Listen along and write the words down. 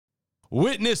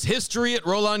Witness history at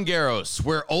Roland Garros,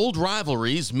 where old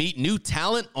rivalries meet new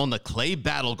talent on the clay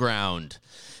battleground.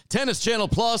 Tennis Channel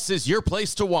Plus is your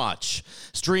place to watch.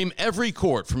 Stream every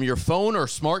court from your phone or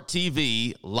smart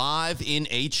TV live in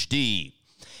HD.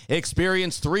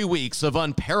 Experience 3 weeks of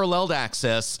unparalleled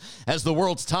access as the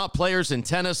world's top players in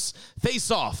tennis face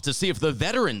off to see if the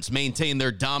veterans maintain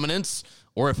their dominance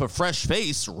or if a fresh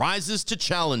face rises to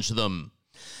challenge them.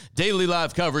 Daily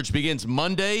live coverage begins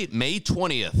Monday, May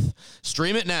 20th.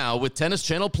 Stream it now with Tennis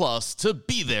Channel Plus to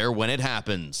be there when it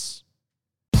happens.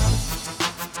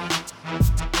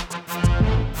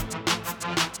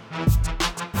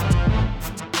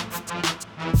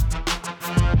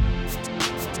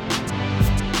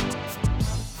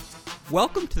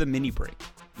 Welcome to the Mini Break,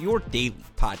 your daily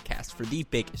podcast for the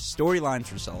biggest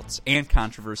storylines, results, and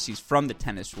controversies from the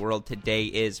tennis world. Today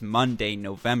is Monday,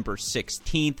 November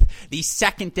 16th, the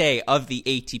second day of the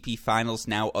ATP Finals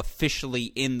now officially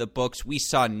in the books. We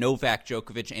saw Novak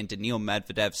Djokovic and Daniil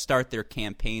Medvedev start their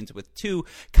campaigns with two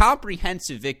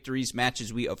comprehensive victories,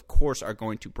 matches we, of course, are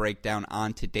going to break down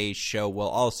on today's show. We'll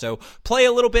also play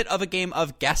a little bit of a game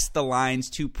of Guess the Lines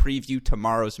to preview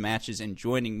tomorrow's matches, and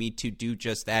joining me to do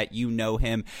just that, you know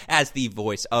him as the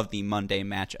voice of the Monday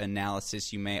match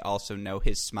analysis. You may also know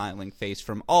his smiling face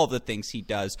from all the things he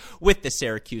does with the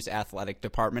Syracuse athletic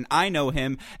department. I know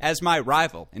him as my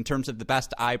rival in terms of the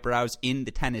best eyebrows in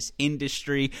the tennis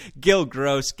industry, Gill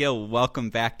Gross. Gill, welcome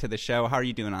back to the show. How are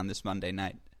you doing on this Monday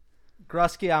night?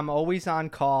 Grusky, I'm always on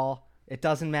call. It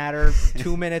doesn't matter.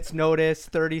 2 minutes notice,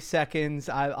 30 seconds.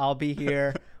 I'll be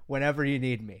here whenever you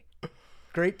need me.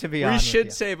 Great to be on. We with should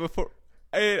you. say before...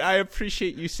 I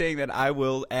appreciate you saying that. I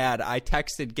will add, I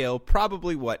texted Gill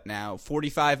probably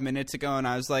 45 minutes ago, and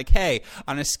I was like, hey,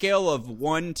 on a scale of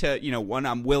 1 to, 1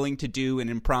 I'm willing to do an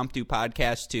impromptu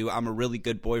podcast to I'm a really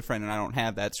good boyfriend and I don't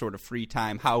have that sort of free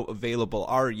time. How available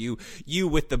are you? You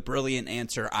with the brilliant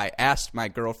answer, I asked my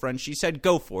girlfriend. She said,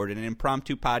 go for it. An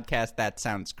impromptu podcast, that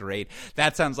sounds great.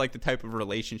 That sounds like the type of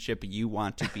relationship you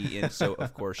want to be in. So,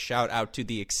 of course, shout out to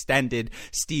the extended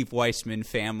Steve Weissman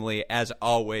family. As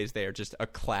always, they are just a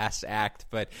class act,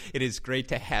 but it is great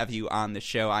to have you on the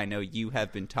show. I know you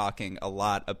have been talking a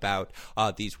lot about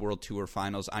these World Tour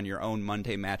finals on your own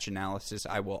Monday match analysis.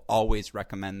 I will always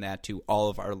recommend that to all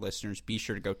of our listeners. Be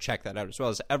sure to go check that out, as well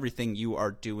as everything you are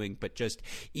doing. But just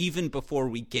even before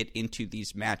we get into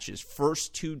these matches,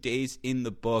 first 2 days in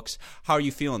the books, how are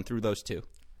you feeling through those two?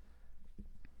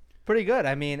 Pretty good.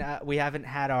 I mean, we haven't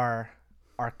had our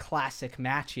classic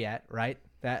match yet, right?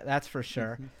 That's for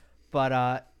sure. Mm-hmm.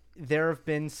 But there have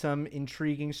been some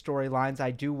intriguing storylines.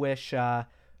 I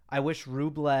wish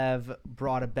Rublev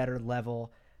brought a better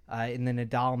level in the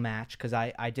Nadal match, because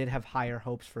I did have higher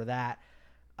hopes for that.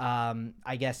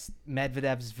 I guess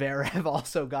Medvedev's Zverev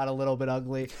also got a little bit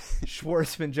ugly.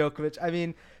 Schwartzman, Djokovic. I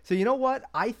mean, so you know what?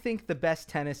 I think the best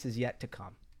tennis is yet to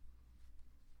come.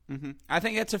 Mm-hmm. I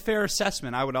think that's a fair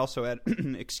assessment. I would also add,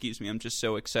 excuse me, I'm just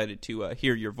so excited to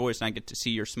hear your voice, and I get to see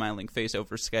your smiling face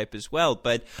over Skype as well.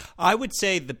 But I would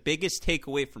say the biggest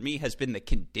takeaway for me has been the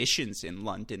conditions in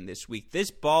London this week.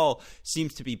 This ball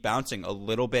seems to be bouncing a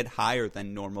little bit higher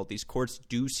than normal. These courts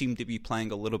do seem to be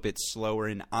playing a little bit slower,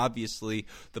 and obviously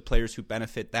the players who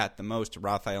benefit that the most,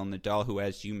 Rafael Nadal, who,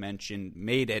 as you mentioned,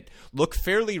 made it look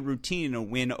fairly routine in a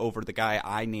win over the guy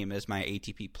I name as my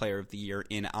ATP Player of the Year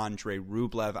in Andrei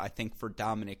Rublev. I think for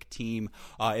Dominic Thiem,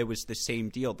 it was the same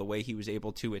deal. The way he was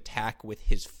able to attack with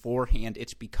his forehand,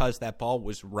 it's because that ball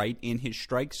was right in his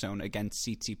strike zone against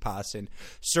Tsitsipas. And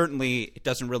certainly it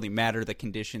doesn't really matter the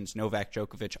conditions. Novak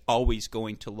Djokovic always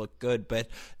going to look good. But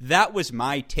that was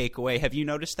my takeaway. Have you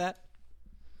noticed that?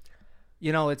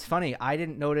 You know, it's funny. I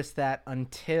didn't notice that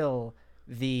until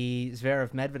the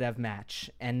Zverev-Medvedev match,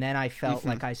 and then I felt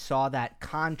like I saw that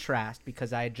contrast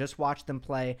because I had just watched them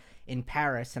play in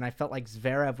Paris, and I felt like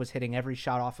Zverev was hitting every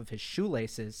shot off of his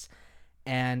shoelaces,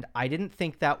 and I didn't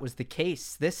think that was the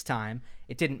case this time.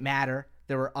 It didn't matter.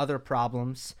 There were other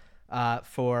problems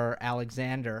for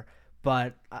Alexander,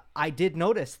 but I did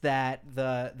notice that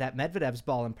that Medvedev's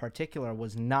ball in particular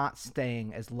was not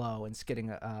staying as low and skidding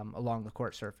along the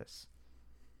court surface.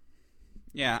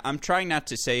 Yeah, I'm trying not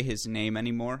to say his name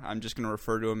anymore. I'm just going to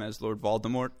refer to him as Lord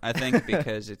Voldemort, I think,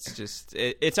 because it's just,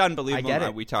 it's unbelievable. I get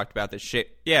it. We talked about this.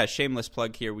 Shameless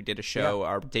plug here. We did a show,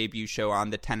 our debut show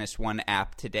on the Tennis One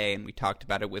app today, and we talked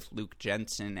about it with Luke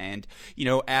Jensen. And,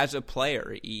 as a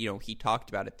player, he talked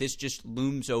about it. This just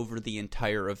looms over the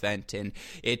entire event, and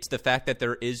it's the fact that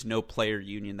there is no player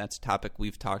union. That's a topic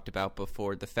we've talked about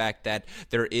before. The fact that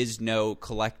there is no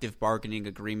collective bargaining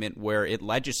agreement where it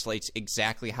legislates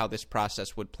exactly how this process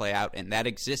process would play out, and that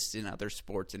exists in other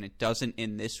sports, and it doesn't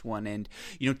in this one. And,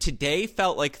 today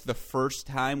felt like the first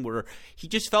time where he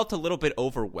just felt a little bit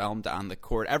overwhelmed on the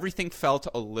court. Everything felt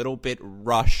a little bit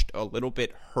rushed, a little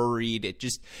bit hurried.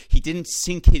 He didn't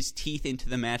sink his teeth into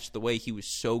the match the way he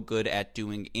was so good at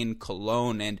doing in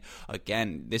Cologne. And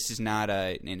again, this is not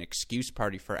an excuse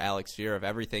party for Alex Zverev.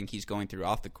 Everything he's going through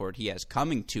off the court, he has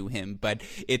coming to him. But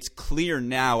it's clear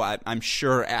now, I'm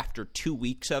sure after 2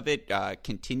 weeks of it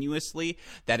continuously,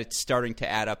 that it's starting to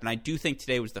add up. And I do think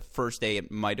today was the first day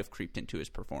it might have creeped into his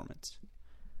performance.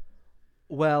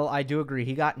 Well, I do agree.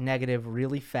 He got negative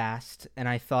really fast, and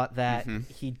I thought that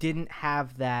he didn't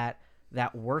have that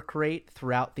work rate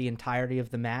throughout the entirety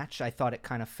of the match. I thought it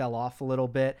kind of fell off a little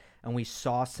bit, and we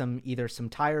saw either some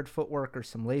tired footwork or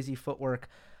some lazy footwork.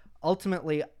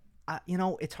 Ultimately,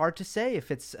 it's hard to say if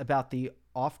it's about the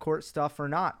off-court stuff or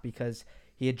not, because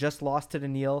he had just lost to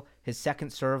Daniil. His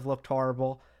second serve looked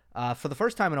horrible. For the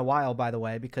first time in a while, by the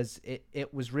way, because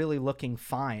it was really looking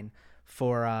fine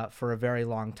for a very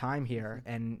long time here,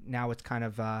 and now it's kind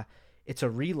of it's a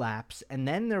relapse. And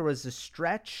then there was a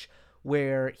stretch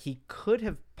where he could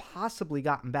have possibly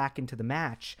gotten back into the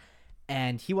match,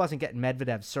 and he wasn't getting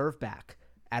Medvedev's serve back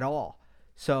at all.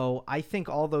 So I think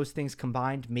all those things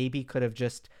combined maybe could have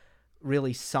just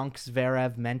really sunk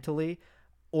Zverev mentally,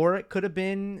 or it could have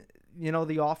been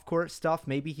the off-court stuff.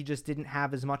 Maybe he just didn't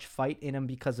have as much fight in him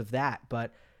because of that,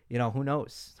 but who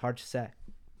knows? It's hard to say.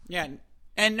 Yeah.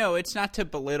 And no, it's not to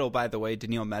belittle, by the way,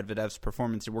 Daniil Medvedev's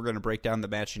performance, and we're going to break down the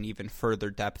match in even further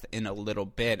depth in a little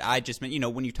bit. I just meant,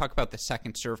 when you talk about the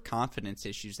second serve confidence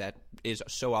issues, that is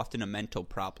so often a mental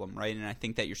problem, right? And I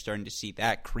think that you're starting to see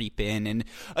that creep in. And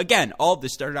again, all of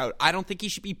this started out, I don't think he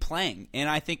should be playing, and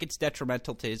I think it's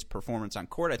detrimental to his performance on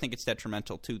court. I think it's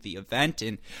detrimental to the event,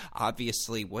 and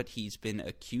obviously what he's been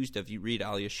accused of. You read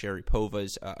Alia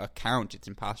Sharapova's account, it's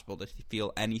impossible to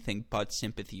feel anything but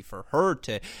sympathy for her,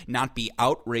 to not be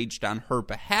outraged on her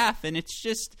behalf. And it's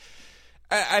just,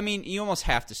 I mean, you almost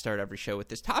have to start every show with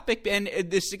this topic. And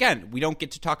this, again, we don't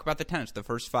get to talk about the tennis. The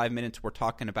first 5 minutes we're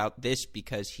talking about this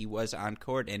because he was on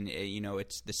court, and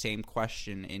it's the same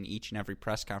question in each and every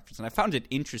press conference. And I found it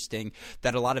interesting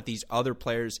that a lot of these other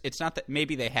players, it's not that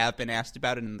maybe they have been asked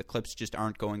about it and the clips just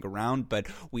aren't going around, but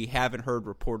we haven't heard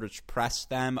reporters press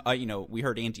them. We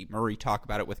heard Andy Murray talk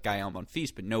about it with Gael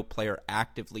Monfils, but no player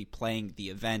actively playing the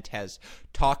event has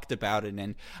talked about it,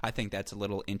 and I think that's a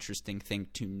little interesting thing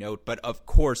to note. But of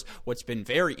course, what's been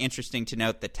very interesting to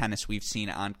note, the tennis we've seen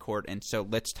on court, and so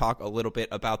let's talk a little bit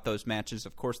about those matches.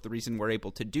 Of course, the reason we're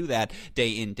able to do that day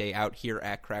in, day out here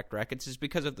at Cracked Racquets is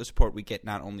because of the support we get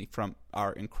not only from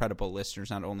our incredible listeners,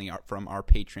 not only from our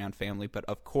Patreon family, but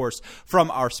of course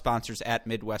from our sponsors at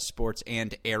Midwest Sports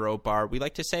and Aero Bar. We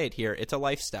like to say it here, it's a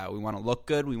lifestyle. We want to look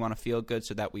good, we want to feel good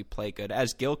so that we play good.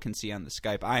 As Gill can see on the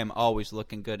Skype, I am always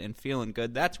looking good and feeling good.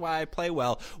 That's why I play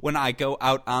well when I go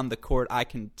out on the court. I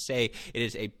can say it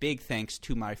is a big thanks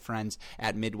to my friends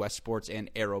at Midwest Sports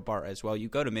and Aero Bar as well. You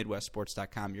go to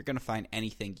MidwestSports.com, you're going to find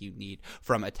anything you need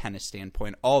from a tennis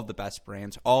standpoint, all of the best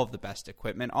brands, all of the best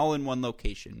equipment, all in one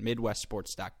location,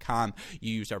 MidwestSports.com.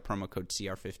 You use our promo code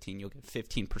CR15, you'll get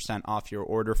 15% off your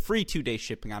order, free 2-day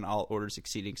shipping on all orders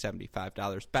exceeding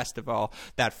 $75. Best of all,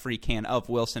 that free can of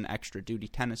Wilson Extra Duty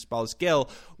tennis balls. Gill,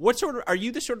 are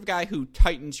you the sort of guy who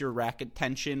tightens your racket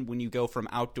tension when you go from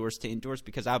outdoors to indoors?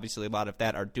 Because obviously a lot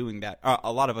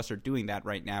of us are doing that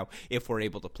right now if we're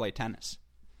able to play tennis.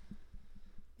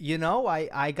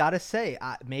 I gotta say,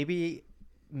 maybe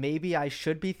I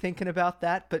should be thinking about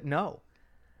that, but no.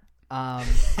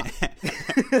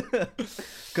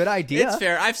 Good idea. It's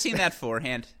fair. I've seen that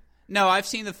forehand. No, I've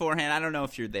seen the forehand. I don't know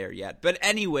if you're there yet. But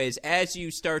anyways, as you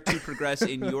start to progress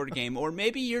in your game, or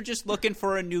maybe you're just looking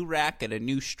for a new racket, a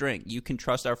new string, you can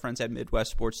trust our friends at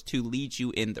Midwest Sports to lead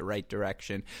you in the right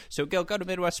direction. So go to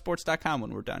MidwestSports.com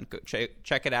when we're done. Go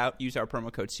check it out. Use our promo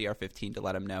code CR15 to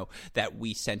let them know that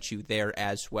we sent you there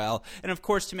as well. And of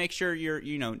course, to make sure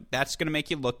that's going to make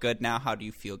you look good. Now, how do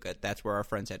you feel good? That's where our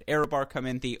friends at Aero Bar come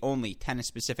in, the only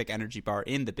tennis-specific energy bar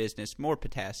in the business. More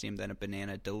potassium than a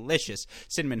banana. Delicious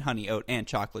cinnamon, honey, oat, and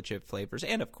chocolate chip flavors.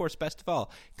 And of course, best of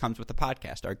all, comes with the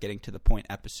podcast, our Getting to the Point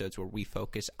episodes where we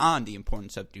focus on the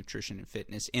importance of nutrition and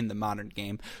fitness in the modern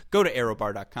game. Go to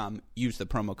aerobar.com, use the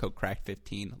promo code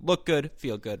CRACKED15. Look good,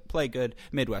 feel good, play good.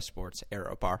 Midwest Sports,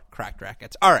 Aero Bar, Cracked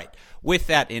Racquets. All right, with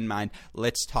that in mind,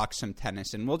 let's talk some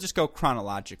tennis, and we'll just go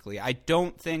chronologically. I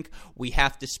don't think we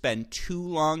have to spend too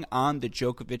long on the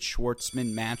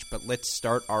Djokovic-Schwartzman match, but let's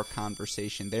start our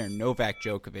conversation there. Novak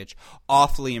Djokovic,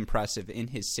 awfully impressive in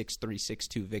his 6 6-3,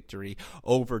 6-2 victory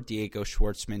over Diego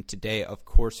Schwartzman today. Of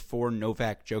course, for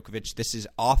Novak Djokovic, this is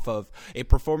off of a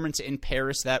performance in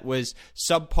Paris that was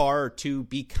subpar, to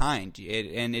be kind.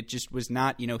 And it just was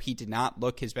not, he did not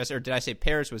look his best. Or did I say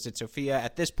Paris? Was it Sofia?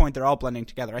 At this point, they're all blending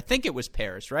together. I think it was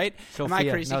Paris, right? Sofia. Am I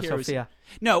crazy no, here? Sofia.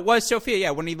 No, it was Sofia,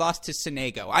 yeah, when he lost to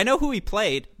Sonego. I know who he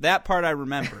played. That part I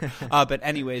remember. But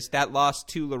anyways, that loss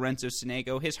to Lorenzo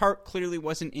Sonego, his heart clearly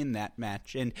wasn't in that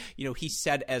match. And, he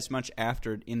said as much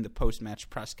after in the post-match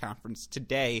press conference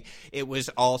today. It was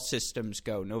all systems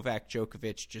go. Novak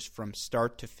Djokovic, just from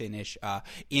start to finish,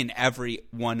 in every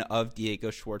one of Diego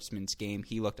Schwartzman's game,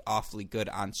 he looked awfully good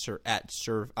on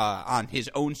his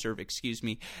own serve,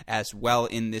 as well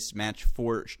in this match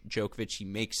for Djokovic. He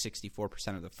makes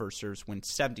 64% of the first serves, wins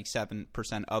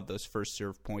 77% of those first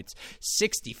serve points,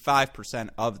 65%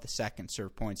 of the second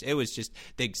serve points. It was just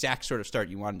the exact sort of start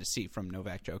you wanted to see from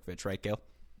Novak Djokovic, right, Gill?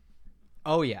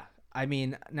 Oh, yeah. I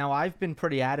mean, now I've been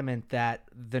pretty adamant that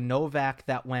the Novak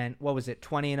that went,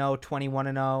 20-0,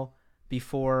 21-0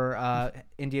 before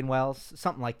Indian Wells,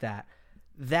 something like that.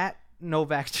 That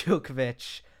Novak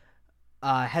Djokovic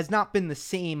has not been the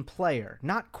same player,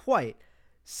 not quite,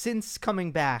 since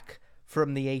coming back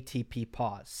from the ATP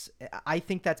pause. I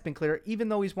think that's been clear. Even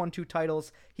though he's won 2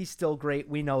 titles, he's still great.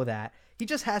 We know that. He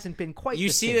just hasn't been quite the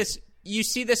same. You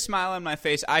see this smile on my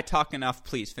face. I talk enough.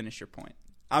 Please finish your point.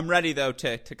 I'm ready, though,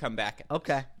 to come back.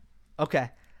 Okay.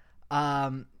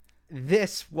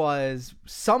 This was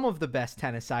some of the best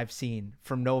tennis I've seen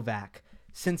from Novak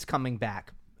since coming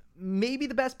back. Maybe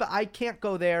the best, but I can't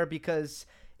go there because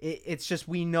it's just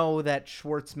we know that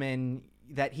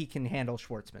that he can handle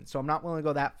Schwartzman. So I'm not willing to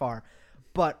go that far.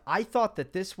 But I thought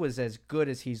that this was as good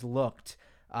as he's looked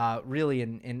really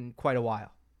in quite a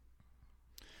while.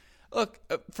 Look,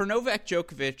 for Novak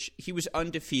Djokovic, he was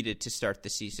undefeated to start the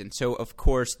season. So, of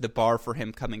course, the bar for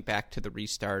him coming back to the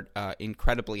restart,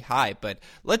 incredibly high. But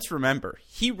let's remember,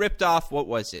 he ripped off,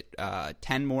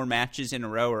 10 more matches in a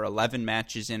row or 11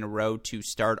 matches in a row to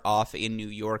start off in New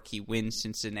York. He wins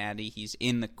Cincinnati. He's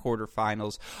in the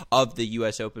quarterfinals of the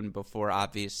U.S. Open before,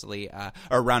 obviously,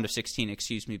 or round of 16,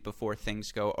 before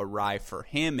things go awry for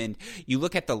him. And you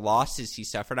look at the losses he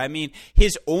suffered. I mean,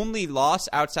 his only loss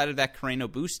outside of that Carreno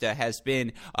Busta has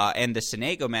been, and the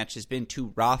Sonego match has been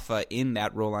to Rafa in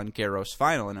that Roland Garros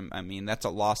final. And I mean, that's a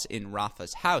loss in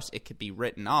Rafa's house. It could be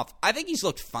written off. I think he's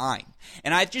looked fine.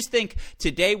 And I just think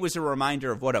today was a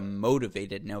reminder of what a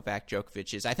motivated Novak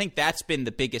Djokovic is. I think that's been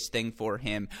the biggest thing for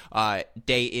him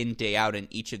day in, day out in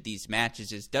each of these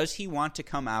matches is does he want to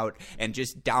come out and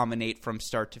just dominate from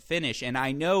start to finish? And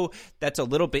I know that's a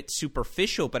little bit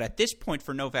superficial, but at this point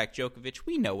for Novak Djokovic,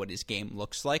 we know what his game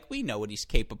looks like. We know what he's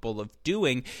capable of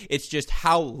doing. It's just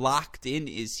how locked in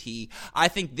is he? I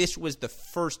think this was the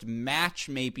first match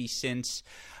maybe since,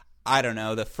 I don't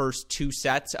know, the first 2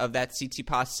 sets of that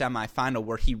Tsitsipas semifinal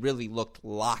where he really looked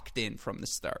locked in from the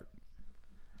start.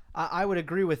 I would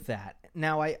agree with that.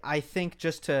 Now, I think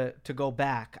just to go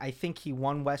back, I think he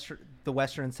won the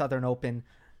Western and Southern Open.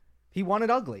 He won it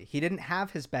ugly. He didn't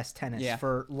have his best tennis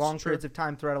for long periods of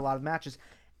time throughout a lot of matches.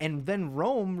 And then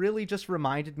Rome really just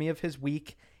reminded me of his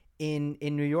week in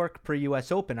New York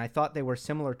pre-US Open. I thought they were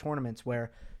similar tournaments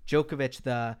where Djokovic,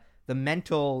 the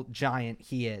mental giant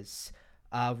he is,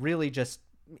 really just,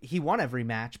 he won every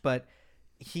match, but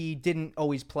he didn't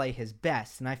always play his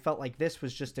best. And I felt like this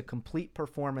was just a complete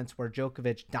performance where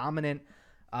Djokovic dominant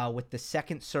with the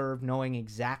second serve, knowing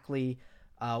exactly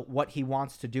what he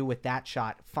wants to do with that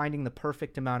shot, finding the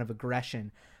perfect amount of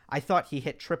aggression. I thought he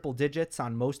hit triple digits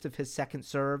on most of his second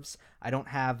serves. I don't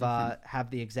have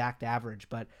the exact average,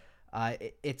 but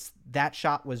it's that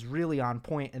shot was really on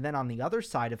point. And then on the other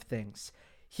side of things,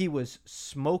 he was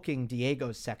smoking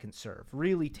Diego's second serve,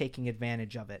 really taking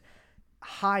advantage of it.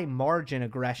 High margin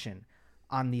aggression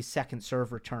on these second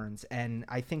serve returns, and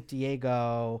I think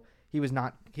Diego, he was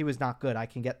not good. I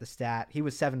can get the stat. He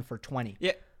was 7 for 20.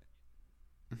 Yeah.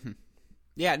 Mm-hmm.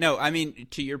 Yeah, no, I mean,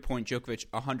 to your point, Djokovic,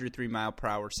 103 mile per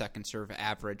hour second serve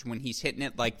average. When he's hitting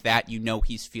it like that, you know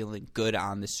he's feeling good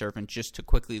on the serve. And just to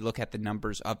quickly look at the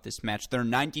numbers of this match, there are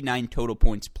 99 total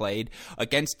points played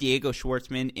against Diego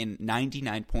Schwartzman in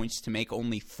 99 points to make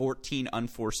only 14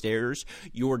 unforced errors.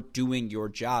 You're doing your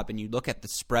job. And you look at the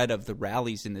spread of the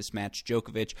rallies in this match,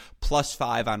 Djokovic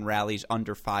 +5 on rallies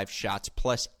under 5 shots,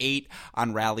 +8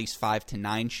 on rallies 5 to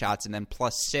 9 shots, and then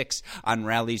 +6 on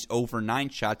rallies over 9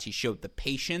 shots. He showed the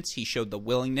patience. He showed the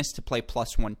willingness to play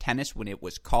 +1 tennis when it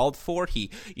was called for. He,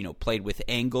 played with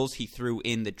angles. He threw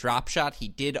in the drop shot. He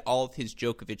did all of his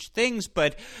Djokovic things,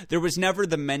 but there was never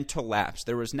the mental lapse.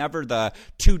 There was never the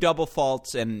 2 double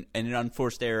faults and an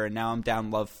unforced error, and now I'm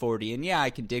down love 40. And yeah, I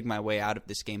can dig my way out of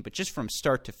this game, but just from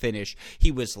start to finish,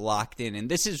 he was locked in. And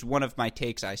this is one of my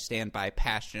takes I stand by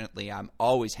passionately. I'm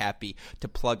always happy to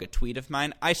plug a tweet of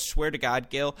mine. I swear to God,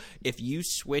 Gill, if you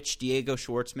switch Diego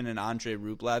Schwartzman and Andrei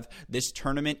Rublev, this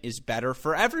tournament is better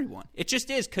for everyone. It just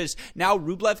is, because now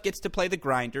Rublev gets to play the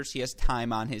grinders. He has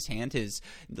time on his hand. His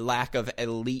lack of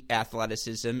elite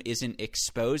athleticism isn't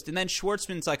exposed. And then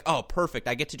Schwartzman's like, oh, perfect.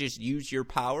 I get to just use your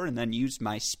power and then use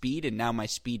my speed, and now my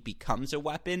speed becomes a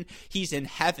weapon. He's in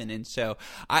heaven. And so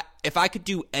if I could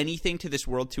do anything to this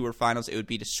World Tour Finals, it would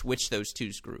be to switch those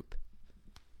two's group.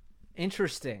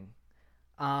 Interesting.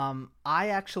 I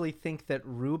actually think that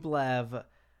Rublev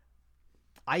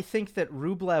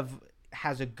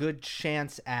has a good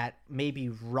chance at maybe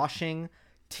rushing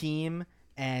Thiem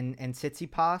and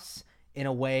Tsitsipas in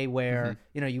a way where,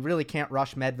 you really can't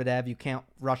rush Medvedev, you can't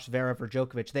rush Zverev or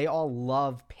Djokovic. They all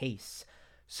love pace.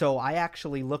 So I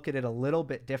actually look at it a little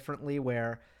bit differently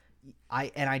where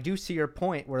I do see your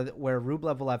point where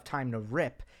Rublev will have time to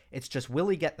rip. It's just, will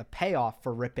he get the payoff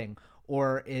for ripping,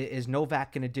 or is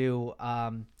Novak going to do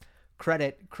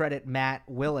credit Matt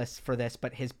Willis for this,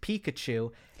 but his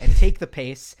Pikachu, and take the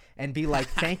pace and be like,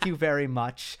 thank you very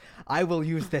much, I will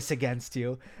use this against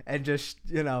you, and just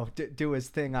do his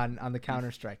thing on the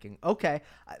counter striking. Okay,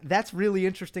 that's really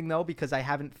interesting though, because I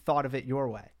haven't thought of it your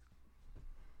way.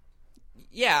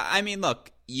 Yeah, I mean,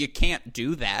 look, you can't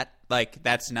do that. Like,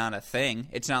 that's not a thing.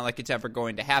 It's not like it's ever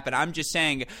going to happen. I'm just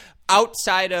saying,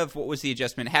 outside of, what was the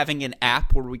adjustment, having an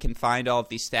app where we can find all of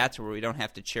these stats, where we don't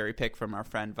have to cherry pick from our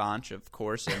friend Vanch, of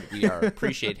course, and we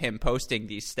appreciate him posting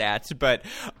these stats. But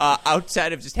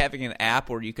outside of just having an app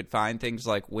where you could find things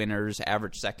like winners,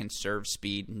 average second serve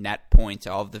speed, net points,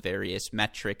 all of the various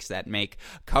metrics that make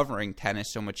covering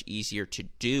tennis so much easier to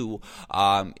do,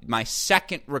 my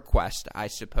second request, I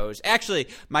suppose, actually,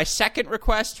 my second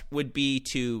request would be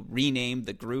to rename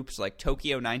the groups, like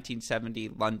Tokyo 1970,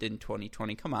 London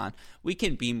 2020. Come on, we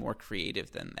can be more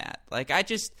creative than that.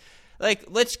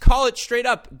 Let's call it straight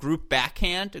up group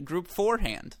backhand, group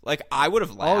forehand. Like, I would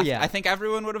have laughed. Oh, yeah. I think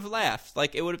everyone would have laughed.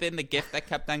 Like, it would have been the gift that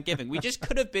kept on giving. We just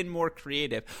could have been more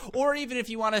creative. Or even if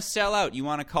you want to sell out, you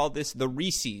want to call this the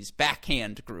Reese's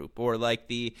backhand group, or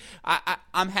like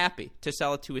I'm happy to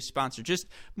sell it to a sponsor. Just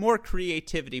more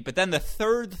creativity. But then the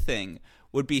third thing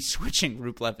would be switching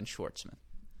Rublev and Schwartzman.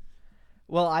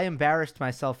 Well, I embarrassed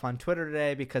myself on Twitter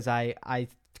today because I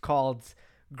called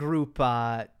group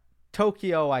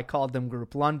Tokyo, I called them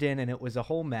group London, and it was a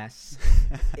whole mess.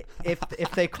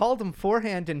 If they called them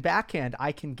forehand and backhand,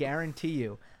 I can guarantee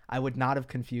you I would not have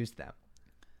confused them.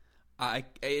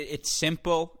 It's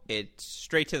simple. It's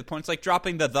straight to the point. It's like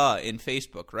dropping the in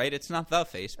Facebook, right? It's not the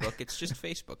Facebook. It's just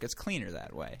Facebook. It's cleaner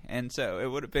that way. And so it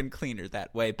would have been cleaner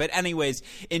that way. But anyways,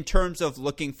 in terms of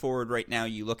looking forward right now,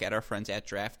 you look at our friends at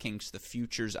DraftKings, the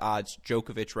futures odds.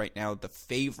 Djokovic right now, the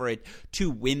favorite to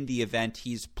win the event.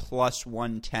 He's plus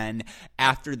 110.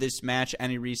 After this match,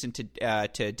 any reason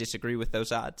to disagree with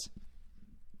those odds?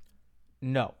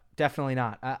 No, definitely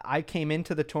not. I came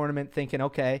into the tournament thinking,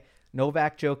 okay,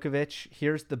 Novak Djokovic,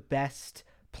 here's the best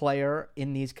player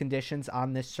in these conditions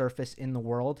on this surface in the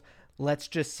world. Let's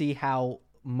just see how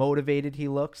motivated he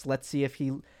looks. Let's see if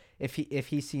he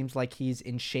seems like he's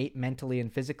in shape mentally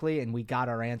and physically, and we got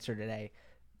our answer today.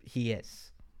 He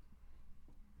is.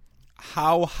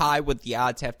 How high would the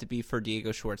odds have to be for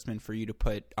Diego Schwartzman for you to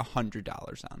put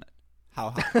 $100 on it?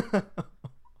 How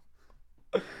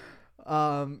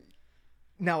high?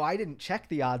 No, I didn't check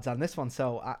the odds on this one,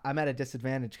 so I'm at a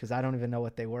disadvantage because I don't even know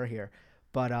what they were here.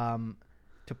 But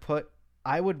to put,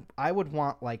 I would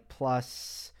want like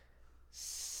plus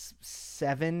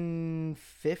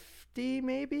 750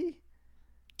 maybe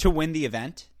to win the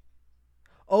event.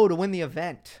 Oh, to win the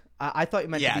event. I thought you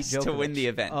meant to beat Djokovic. To win the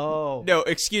event. Oh, no,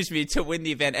 excuse me, to win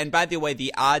the event. And by the way,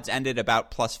 the odds ended about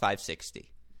plus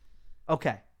 560.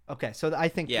 Okay, so I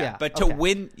think, but to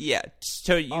win,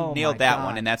 so you nailed that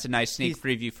one, and that's a nice sneak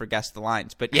preview for Guess the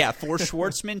Lines. But yeah, for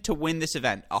Schwartzman to win this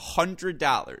event,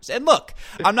 $100. And look,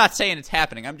 I'm not saying it's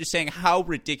happening. I'm just saying how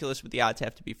ridiculous would the odds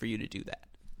have to be for you to do that?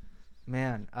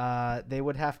 Man, they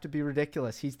would have to be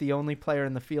ridiculous. He's the only player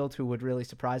in the field who would really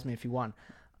surprise me if he won.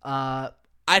 I'd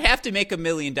have to make $1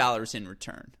 million in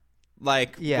return,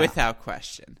 without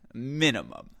question,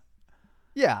 minimum.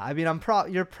 Yeah, I mean,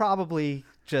 you're probably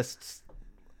just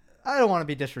I don't want to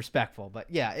be disrespectful, but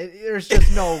yeah, there's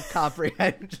just no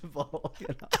comprehensible.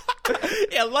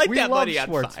 Yeah, that money on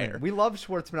fire. We love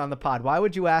Schwartzman on the pod. Why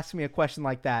would you ask me a question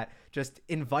like that, just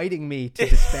inviting me to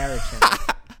disparage him?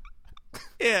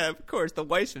 Yeah, of course, the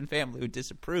Weissman family would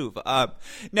disapprove.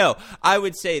 No, I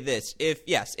would say this.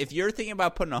 If you're thinking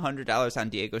about putting $100 on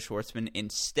Diego Schwartzman,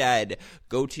 instead,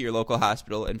 go to your local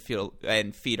hospital and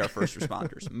feed our first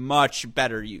responders. Much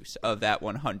better use of that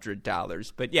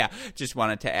 $100. But yeah, just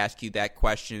wanted to ask you that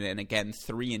question. And again,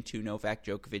 3-2 Novak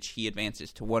Djokovic. He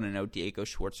advances to 1-0. Diego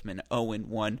Schwartzman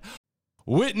 0-1.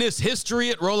 Witness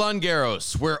history at Roland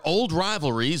Garros, where old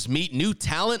rivalries meet new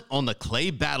talent on the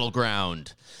clay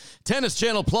battleground. Tennis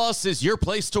Channel Plus is your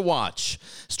place to watch.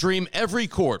 Stream every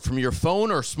court from your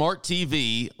phone or smart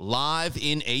TV live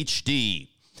in HD.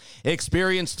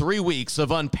 Experience 3 weeks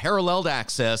of unparalleled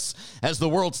access as the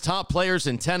world's top players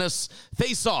in tennis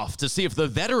face off to see if the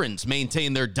veterans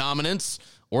maintain their dominance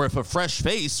or if a fresh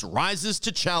face rises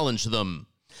to challenge them.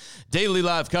 Daily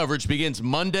live coverage begins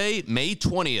Monday, May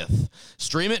 20th.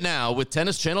 Stream it now with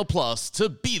Tennis Channel Plus to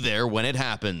be there when it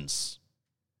happens.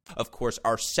 Of course,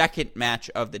 our second match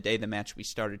of the day, the match we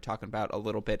started talking about a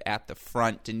little bit at the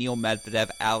front, Daniil Medvedev,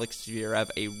 Alex Zverev,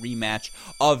 a rematch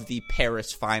of the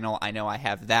Paris final. I know I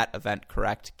have that event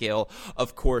correct, Gill.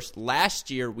 Of course, last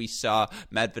year we saw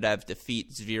Medvedev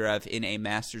defeat Zverev in a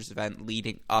Masters event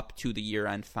leading up to the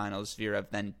year-end finals. Zverev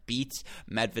then beats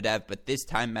Medvedev, but this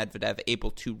time Medvedev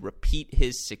able to repeat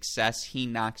his success. He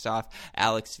knocks off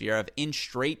Alex Zverev in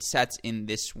straight sets in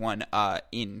this one.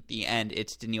 In the end,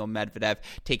 it's Daniil Medvedev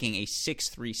taking a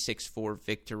 6-3, 6-4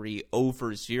 victory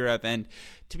over Zverev. And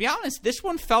to be honest, this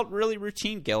one felt really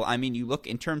routine, Gil. I mean, you look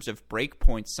in terms of break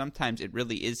points, sometimes it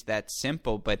really is that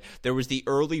simple, but there was the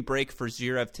early break for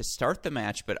Zverev to start the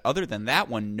match, but other than that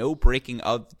one, no breaking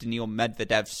of Daniil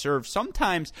Medvedev's serve.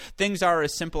 Sometimes things are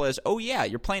as simple as, oh yeah,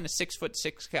 you're playing a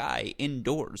 6'6" guy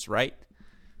indoors, right?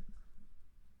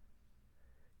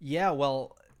 Yeah,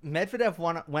 well, Medvedev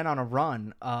went on a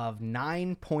run of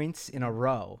 9 points in a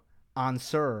row on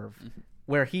serve,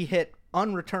 where he hit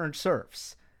unreturned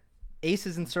serves,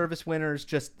 aces and service winners,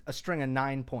 just a string of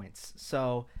 9 points.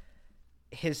 So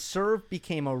his serve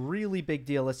became a really big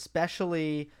deal,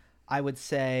 especially I would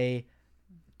say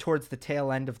towards the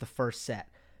tail end of the first set,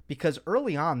 because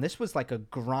early on this was like a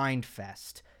grind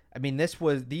fest. I mean,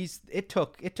 it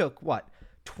took what,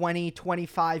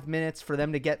 20-25 minutes for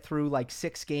them to get through like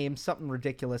 6 games, something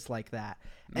ridiculous like that.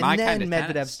 And My then kind of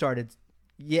Medvedev tennis. started.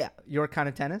 Yeah, your kind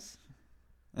of tennis?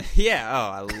 Yeah,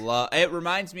 I love it.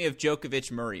 Reminds me of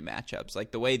Djokovic Murray matchups,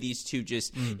 like the way these two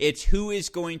just it's who is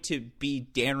going to be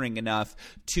daring enough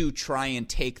to try and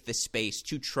take the space,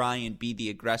 to try and be the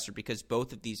aggressor, because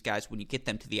both of these guys, when you get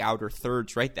them to the outer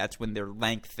thirds, right, that's when their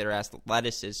length, their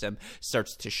athleticism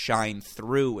starts to shine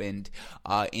through. And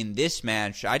in this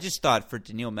match, I just thought for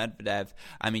Daniil Medvedev,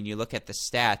 I mean, you look at the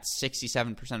stats,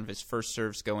 67% of his first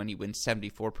serves go in, he wins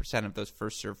 74% of those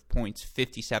first serve points,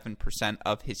 57%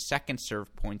 of his second serve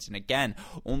points, and again,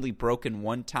 only broken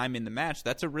one time in the match.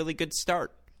 That's a really good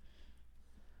start.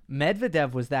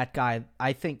 Medvedev was that guy,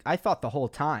 I thought the whole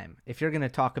time, if you're going to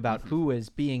talk about who is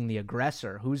being the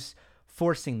aggressor, who's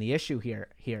forcing the issue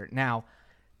here. Now,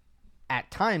 at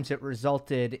times it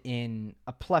resulted in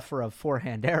a plethora of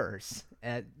forehand errors,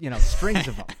 strings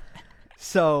of them.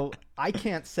 So I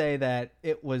can't say that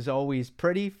it was always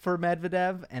pretty for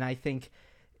Medvedev, and I think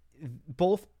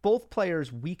both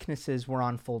players' weaknesses were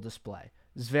on full display.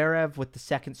 Zverev with the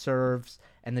second serves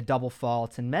and the double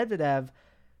faults, and Medvedev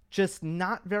just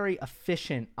not very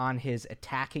efficient on his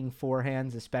attacking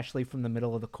forehands, especially from the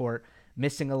middle of the court,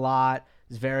 missing a lot.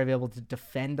 Zverev able to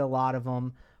defend a lot of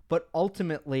them, but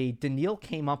ultimately Daniil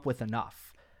came up with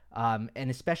enough, and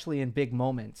especially in big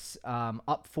moments.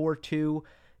 Up 4-2,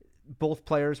 both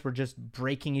players were just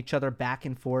breaking each other back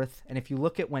and forth, and if you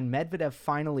look at when Medvedev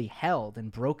finally held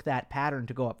and broke that pattern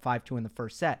to go up 5-2 in the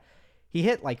first set, he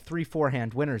hit like 3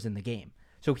 forehand winners in the game.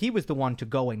 So he was the one to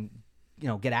go and,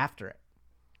 get after it.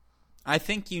 I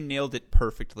think you nailed it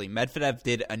perfectly. Medvedev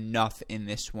did enough in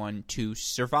this one to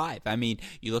survive. I mean,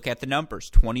 you look at the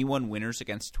numbers, 21 winners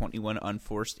against 21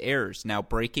 unforced errors. Now,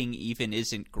 breaking even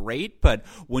isn't great, but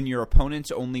when your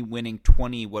opponent's only winning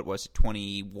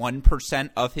 21%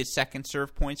 of his second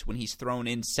serve points, when he's thrown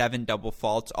in 7 double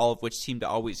faults, all of which seem to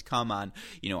always come on,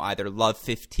 either love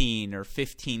 15 or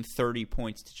 15-30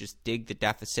 points to just dig the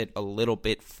deficit a little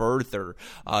bit further,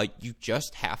 you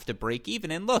just have to break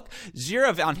even. And look,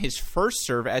 Zverev on his first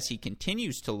serve, as he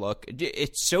continues to look,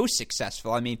 it's so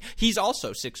successful. I mean, he's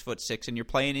also 6'6", and you're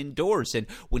playing indoors, and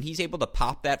when he's able to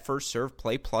pop that first serve,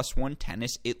 play +1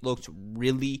 tennis, it looks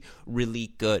really,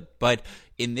 really good. But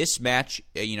in this match,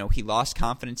 he lost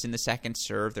confidence in the second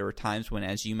serve. There were times when,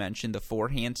 as you mentioned, the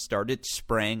forehand started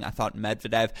spraying. I thought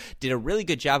Medvedev did a really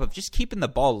good job of just keeping the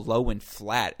ball low and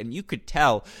flat, and you could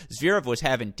tell Zverev was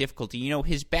having difficulty.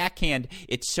 His backhand,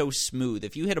 it's so smooth.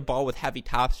 If you hit a ball with heavy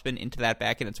topspin into that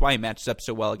backhand, that's why he matches up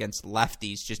so well against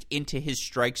lefties, just into his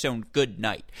strike zone, good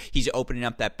night. He's opening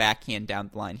up that backhand down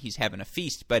the line. He's having a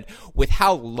feast. But with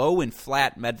how low and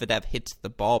flat Medvedev hits the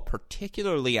ball,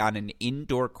 particularly on an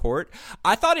indoor court,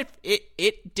 I thought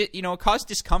it caused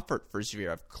discomfort for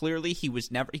Zverev. Clearly, he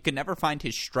could never find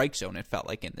his strike zone, it felt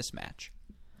like, in this match.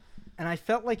 And I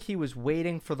felt like he was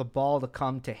waiting for the ball to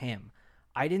come to him.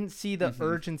 I didn't see the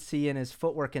urgency in his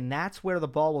footwork, and that's where the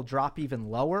ball will drop even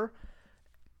lower.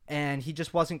 And he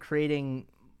just wasn't creating,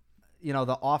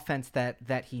 the offense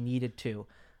that he needed to.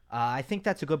 I think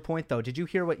that's a good point, though. Did you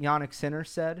hear what Yannick Sinner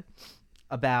said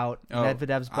about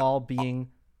Medvedev's ball being?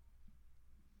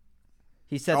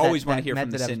 He said I always want to hear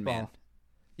from the Sin Man.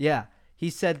 Yeah, he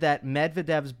said that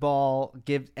Medvedev's ball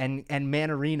gives and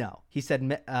Mannarino. He said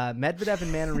Medvedev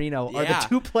and Mannarino are the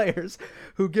two players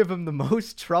who give him the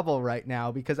most trouble right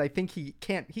now, because I think he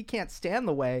can't stand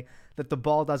the way that the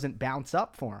ball doesn't bounce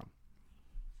up for him.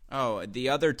 Oh, the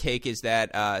other take is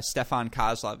that Stefan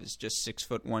Kozlov is just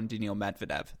 6'1" Daniil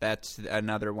Medvedev. That's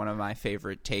another one of my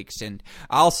favorite takes. And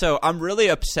also, I'm really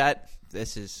upset.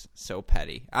 This is so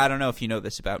petty. I don't know if you know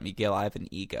this about me, Gill. I have an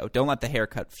ego. Don't let the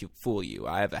haircut fool you.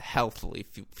 I have a healthily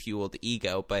fueled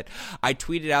ego. But I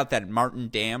tweeted out that Martin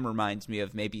Dam reminds me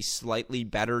of maybe slightly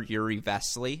better Yuri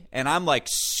Vesely. And I'm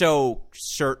so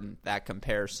certain that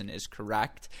comparison is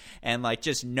correct. And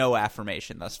just no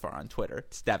affirmation thus far on Twitter.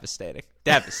 It's devastating.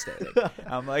 Devastating.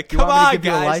 I'm come on,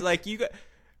 guys. You got...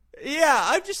 Yeah,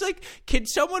 I'm just can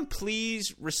someone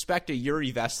please respect a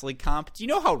Yuri Vesely comp? Do you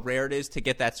know how rare it is to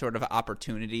get that sort of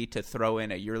opportunity to throw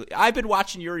in a Yuri? I've been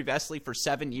watching Yuri Vesely for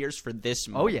 7 years for this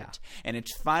moment. Oh, yeah. And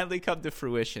it's finally come to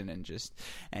fruition. And just,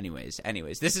 anyways,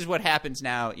 this is what happens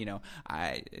now.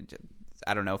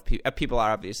 I don't know if people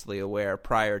are obviously aware,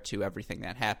 prior to everything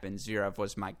that happened, Zverev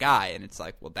was my guy, and it's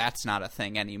well, that's not a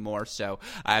thing anymore, so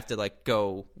I have to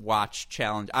go watch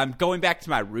Challenge. I'm going back to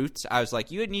my roots. I was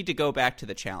you need to go back to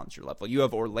the Challenger level. You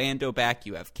have Orlando back,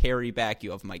 you have Carey back,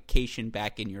 you have Mike Cation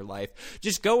back in your life.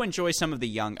 Just go enjoy some of the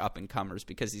young up-and-comers,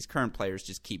 because these current players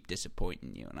just keep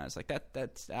disappointing you. And I was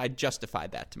I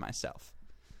justified that to myself.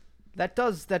 That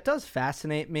does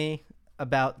fascinate me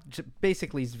about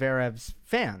basically Zverev's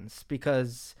fans,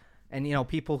 because, and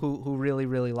people who really,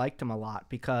 really liked him a lot,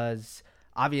 because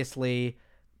obviously,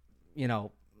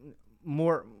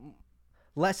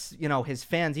 less, his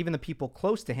fans, even the people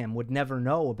close to him, would never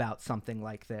know about something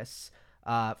like this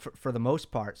for the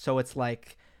most part. So it's can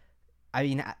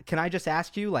I just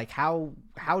ask you, how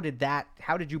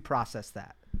did you process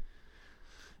that?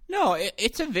 No,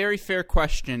 it's a very fair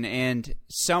question, and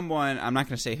someone, I'm not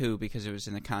going to say who because it was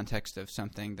in the context of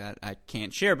something that I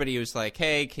can't share, but he was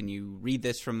hey, can you read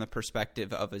this from the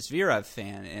perspective of a Zverev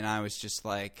fan? And I was just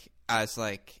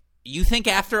you think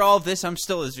after all of this I'm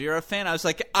still a Zverev fan? I was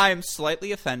I'm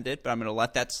slightly offended, but I'm going to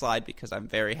let that slide because I'm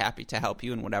very happy to help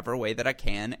you in whatever way that I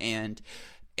can, and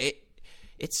it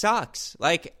sucks.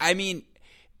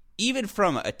 Even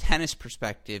from a tennis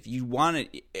perspective, you wanted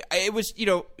it was,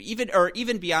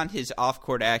 even beyond his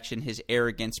off-court action, his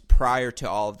arrogance prior to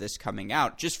all of this coming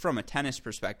out, just from a tennis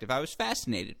perspective, I was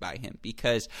fascinated by him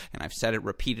because, and I've said it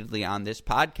repeatedly on this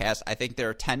podcast, I think there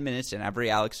are 10 minutes in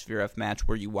every Alex Zverev match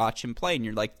where you watch him play and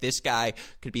you're this guy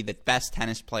could be the best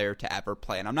tennis player to ever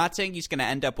play. And I'm not saying he's going to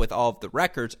end up with all of the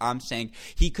records. I'm saying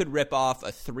he could rip off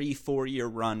a 3-4 year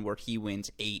run where he wins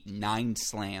 8-9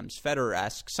 slams,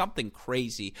 Federer-esque, something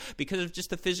crazy, because of just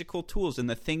the physical tools and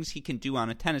the things he can do on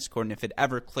a tennis court. And if it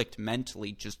ever clicked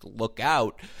mentally, just look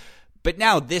out. But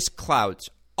now this clouds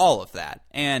all of that.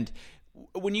 And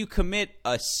when you commit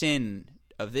a sin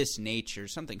of this nature,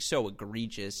 something so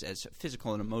egregious as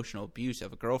physical and emotional abuse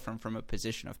of a girlfriend from a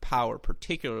position of power,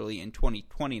 particularly in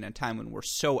 2020, in a time when we're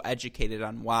so educated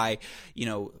on why,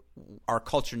 our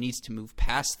culture needs to move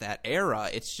past that era,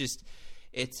 it's just...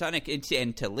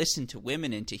 and to listen to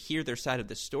women and to hear their side of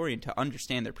the story and to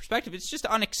understand their perspective, it's just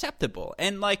unacceptable.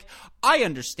 And I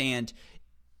understand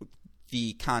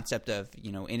the concept of,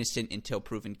 innocent until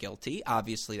proven guilty.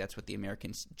 Obviously, that's what the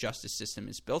American justice system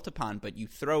is built upon. But you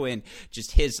throw in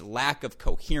just his lack of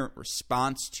coherent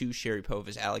response to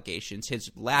Sharapova's allegations,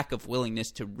 his lack of willingness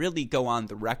to really go on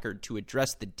the record to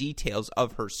address the details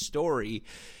of her story,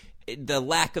 the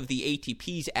lack of the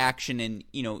ATP's action and,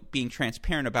 being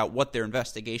transparent about what their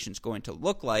investigation is going to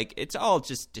look like, it's all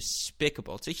just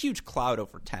despicable. It's a huge cloud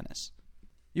over tennis.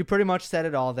 You pretty much said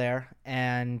it all there.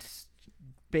 And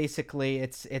basically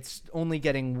it's only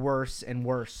getting worse and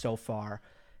worse so far.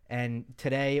 And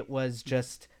today it was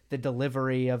just the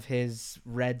delivery of his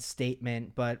red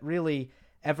statement, but really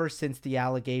ever since the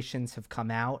allegations have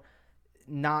come out,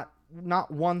 not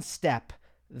one step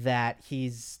that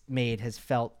he's made has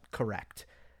felt correct.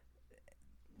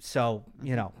 So,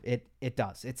 it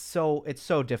does. It's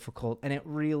so difficult, and it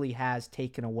really has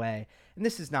taken away. And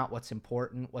this is not what's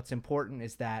important. What's important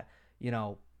is that,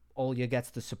 Olya gets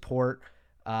the support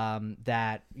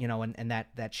that, and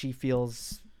that she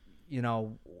feels,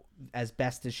 as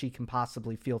best as she can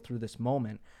possibly feel through this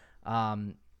moment.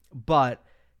 But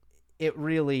it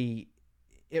really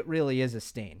is a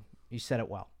stain. You said it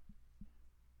well.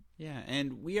 Yeah,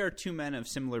 and we are two men of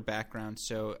similar backgrounds,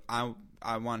 so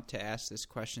I want to ask this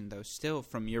question, though, still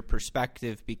from your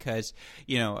perspective, because,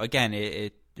 again,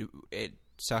 it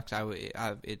sucks.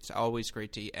 It's always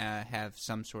great to have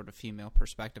some sort of female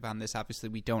perspective on this. Obviously,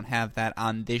 we don't have that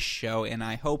on this show, and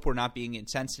I hope we're not being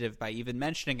insensitive by even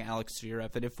mentioning Alex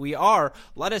Zverev. And if we are,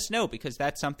 let us know, because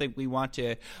that's something we want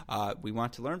to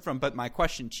learn from. But my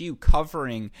question to you,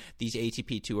 covering these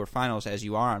ATP Tour finals as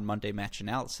you are on Monday Match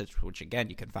Analysis, which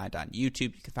again you can find on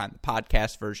YouTube, you can find the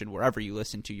podcast version wherever you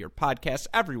listen to your podcasts.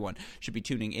 Everyone should be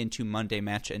tuning into Monday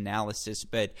Match Analysis.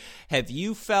 But have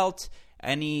you felt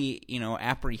any,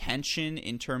 apprehension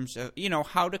in terms of,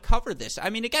 how to cover this? I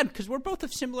mean, again, because we're both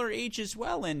of similar age as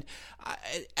well. And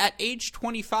at age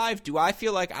 25, do I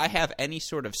feel like I have any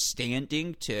sort of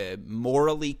standing to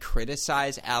morally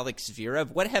criticize Alex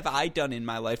Zverev? What have I done in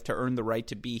my life to earn the right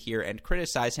to be here and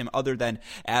criticize him, other than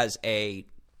as a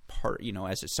part,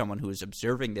 as someone who is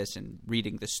observing this and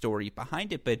reading the story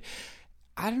behind it? But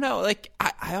I don't know,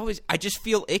 I just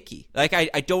feel icky.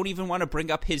 I don't even want to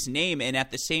bring up his name, and at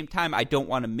the same time, I don't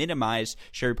want to minimize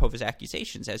Sharapova's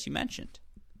accusations, as you mentioned.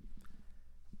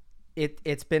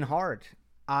 It's been hard.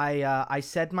 I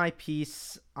said my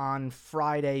piece on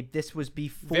Friday. This was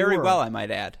before. Very well, I might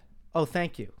add. Oh,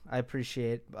 thank you. I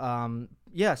appreciate it.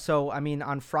 Yeah, so,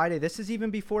 on Friday, this is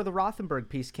even before the Rothenberg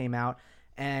piece came out,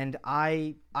 and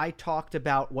I talked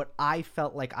about what I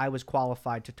felt like I was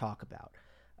qualified to talk about.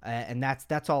 And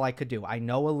that's all I could do. I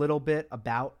know a little bit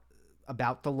about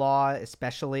the law,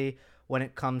 especially when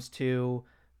it comes to,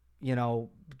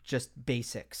 just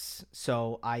basics.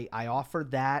 So I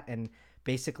offered that, and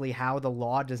basically how the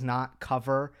law does not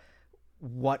cover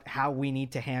how we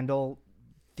need to handle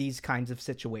these kinds of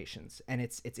situations, and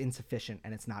it's insufficient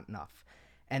and it's not enough.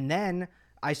 And then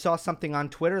I saw something on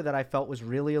Twitter that I felt was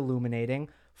really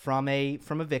illuminating from a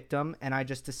victim, and I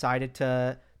just decided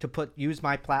to use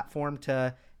my platform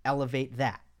to elevate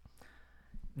that.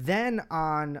 Then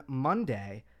on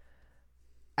Monday,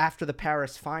 after the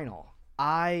Paris final,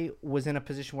 I was in a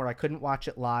position where I couldn't watch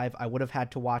it live. I would have had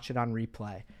to watch it on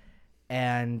replay.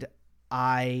 And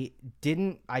I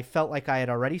felt like I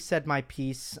had already said my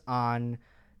piece on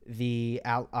the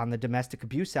domestic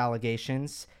abuse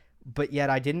allegations, but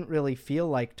yet I didn't really feel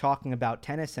like talking about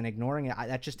tennis and ignoring it.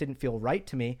 That just didn't feel right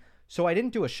to me. So I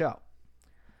didn't do a show.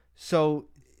 So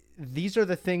these are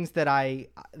the things that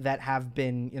I've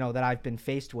been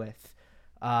faced with,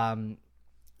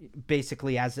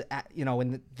 basically as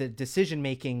in the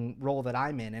decision-making role that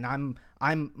I'm in, and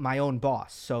I'm my own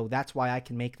boss. So that's why I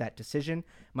can make that decision.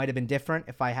 Might have been different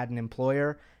if I had an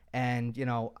employer, and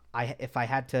if I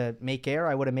had to make air,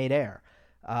 I would have made air,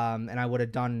 and I would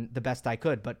have done the best I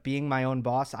could. But being my own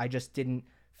boss, I just didn't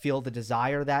feel the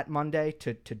desire that Monday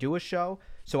to do a show,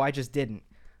 so I just didn't.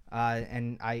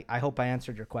 And I hope I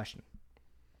answered your question.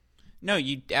 No,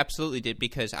 you absolutely did,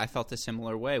 because I felt a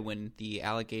similar way when the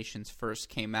allegations first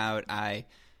came out. I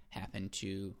happen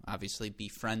to obviously be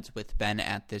friends with Ben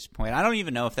at this point. I don't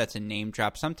even know if that's a name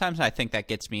drop. Sometimes I think that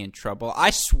gets me in trouble.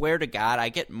 I swear to God, I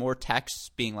get more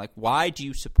texts being like, why do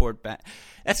you support Ben?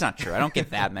 That's not true. I don't get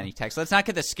that many texts. Let's not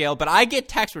get the scale, but I get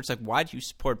texts where it's like, why do you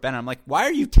support Ben? I'm like, why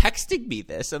are you texting me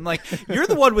this? I'm like, you're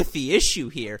the one with the issue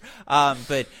here.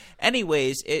 But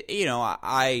anyways,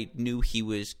 I knew he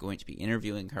was going to be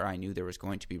interviewing her. I knew there was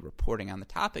going to be reporting on the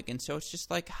topic. And so it's just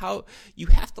like, how you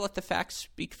have to let the facts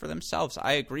speak for themselves.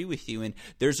 I agree with you. And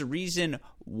there's a reason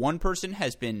one person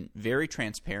has been very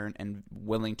transparent and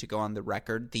willing to go on the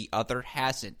record. The other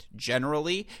hasn't.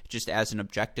 Generally, just as an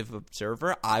objective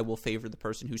observer, I will favor the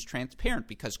person who's transparent,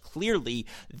 because clearly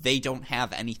they don't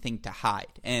have anything to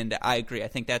hide. And I agree. I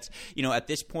think that's, at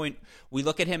this point, we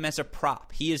look at him as a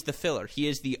prop. He is the filler. He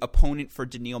is the opponent for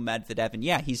Daniil Medvedev. And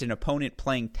yeah, he's an opponent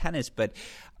playing tennis, but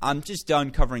I'm just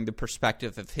done covering the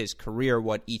perspective of his career,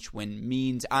 what each win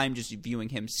means. I'm just viewing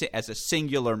him as a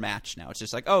singular match now. It's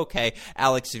just like, okay, Alex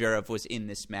Alex Zverev was in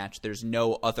this match. There's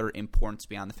no other importance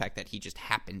beyond the fact that he just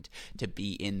happened to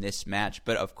be in this match.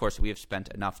 But, of course, we have spent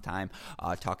enough time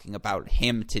talking about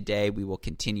him today. We will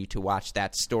continue to watch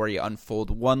that story unfold.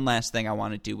 One last thing I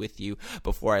want to do with you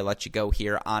before I let you go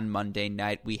here on Monday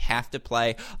night. We have to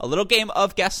play a little game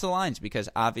of Guess the Lines because,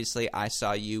 obviously, I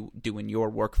saw you doing your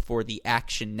work for the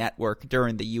Action Network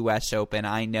during the U.S. Open.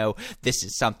 I know this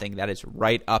is something that is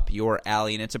right up your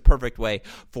alley, and it's a perfect way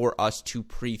for us to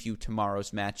preview tomorrow's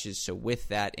matches. So with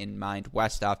that in mind,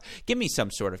 Westhoff, give me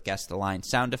some sort of Guess the Line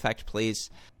sound effect,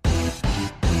 please.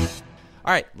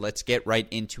 All right, let's get right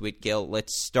into it, Gill.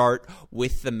 Let's start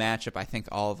with the matchup I think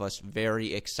all of us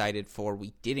very excited for.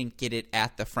 We didn't get it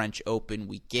at the French Open.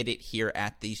 We get it here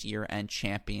at these year-end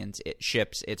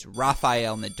championships. It's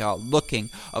Rafael Nadal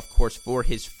looking, of course, for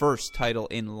his first title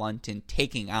in London,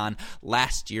 taking on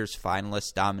last year's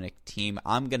finalist Dominic Thiem.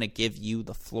 I'm going to give you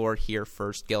the floor here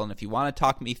first, Gill, and if you want to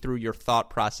talk me through your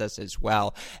thought process as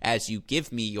well as you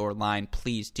give me your line,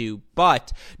 please do.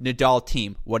 But Nadal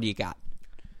Thiem, what do you got?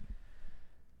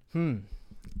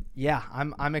 Yeah,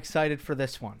 I'm excited for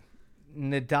this one.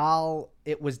 Nadal,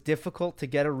 it was difficult to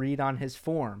get a read on his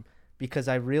form because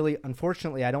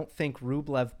unfortunately, I don't think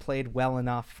Rublev played well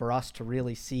enough for us to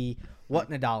really see what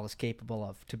Nadal is capable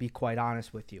of, to be quite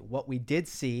honest with you. What we did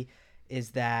see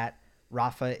is that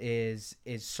Rafa is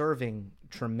serving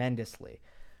tremendously.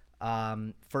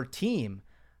 For Thiem,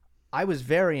 I was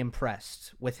very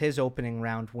impressed with his opening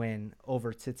round win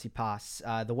over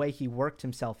Tsitsipas. The way he worked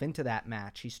himself into that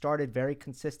match. He started very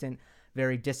consistent,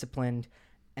 very disciplined,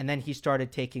 and then he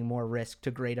started taking more risk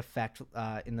to great effect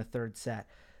in the third set.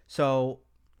 So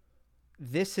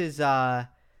this is, I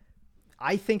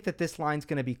think that this line's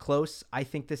going to be close. I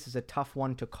think this is a tough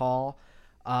one to call.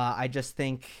 I just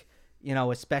think,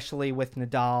 especially with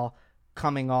Nadal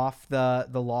coming off the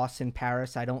loss in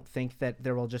Paris, I don't think that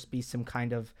there will just be some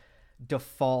kind of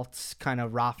default kind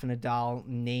of Rafa Nadal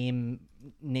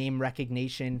name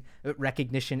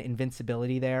recognition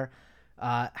invincibility there.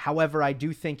 However, I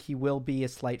do think he will be a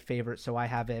slight favorite, so I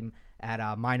have him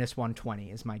at minus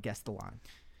 120 is my guess the line.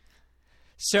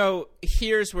 So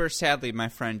here's where, sadly, my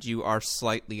friend, you are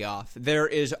slightly off. There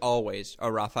is always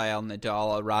a Rafael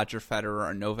Nadal, a Roger Federer,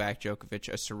 a Novak Djokovic,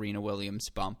 a Serena Williams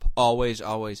bump. Always,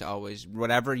 always, always.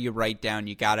 Whatever you write down,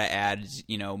 you got to add,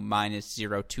 minus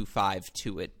 0.25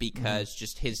 to it because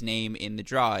just his name in the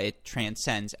draw, it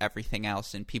transcends everything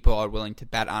else, and people are willing to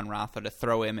bet on Rafa to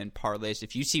throw him in parlays.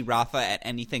 If you see Rafa at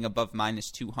anything above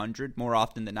minus 200, more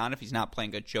often than not, if he's not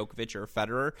playing a Djokovic or a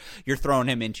Federer, you're throwing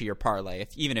him into your parlay.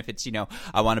 Even if it's,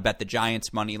 I want to bet the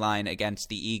Giants money line against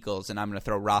the Eagles, and I'm going to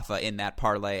throw Rafa in that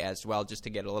parlay as well just to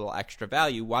get a little extra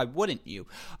value. Why wouldn't you?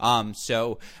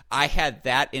 So I had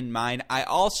that in mind. I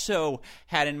also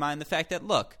had in mind the fact that,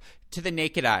 look, to the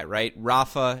naked eye, right?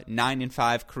 Rafa,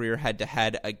 9-5 career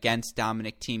head-to-head against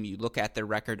Dominic Thiem. You look at their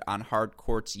record on hard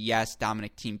courts. Yes,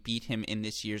 Dominic Thiem beat him in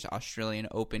this year's Australian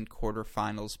Open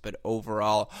quarterfinals, but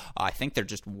overall, I think they're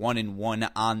just 1-1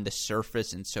 on the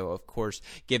surface. And so, of course,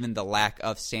 given the lack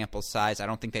of sample size, I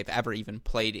don't think they've ever even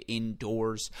played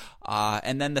indoors.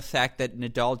 And then the fact that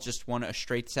Nadal just won a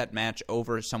straight set match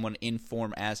over someone in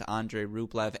form as Andre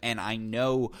Rublev. And I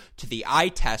know to the eye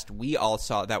test, we all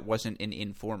saw that wasn't an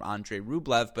in-form Andre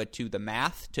Rublev, but to the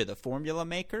math, to the formula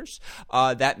makers,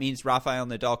 that means Rafael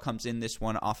Nadal comes in this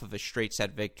one off of a straight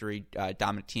set victory.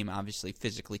 Dominic Thiem obviously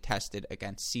physically tested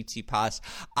against Tsitsipas.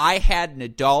 I had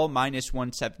Nadal minus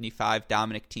 175,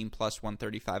 Dominic Thiem plus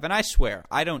 135, and I swear,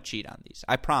 I don't cheat on these.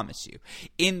 I promise you.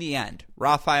 In the end,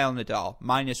 Rafael Nadal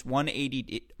minus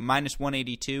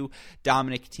 182,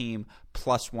 Dominic Thiem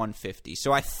plus 150.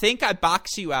 So I think I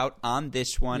box you out on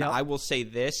this one. Yep. I will say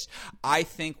this. I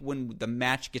think when the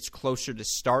match gets closer to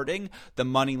starting, the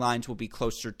money lines will be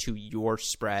closer to your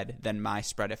spread than my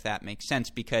spread, if that makes sense,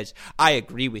 because I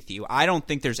agree with you. I don't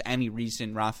think there's any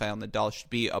reason Rafael Nadal should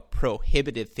be a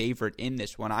prohibitive favorite in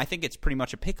this one. I think it's pretty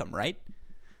much a pick'em, right?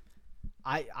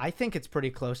 I think it's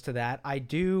pretty close to that. I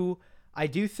do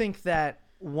think that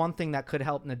one thing that could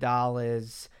help Nadal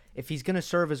is if he's going to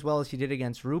serve as well as he did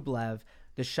against Rublev,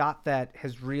 the shot that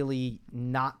has really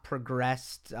not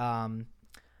progressed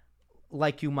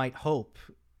like you might hope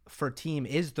for Thiem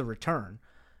is the return.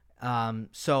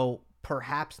 So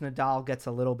perhaps Nadal gets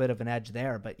a little bit of an edge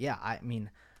there. But yeah, I mean,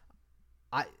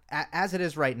 as it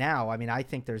is right now, I mean, I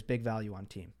think there's big value on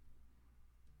Thiem.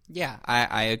 Yeah,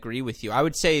 I agree with you. I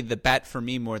would say the bet for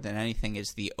me more than anything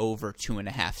is the over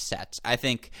 2.5 sets. I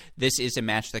think this is a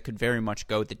match that could very much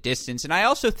go the distance. And I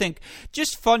also think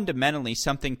just fundamentally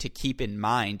something to keep in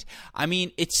mind. I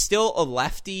mean, it's still a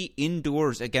lefty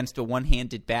indoors against a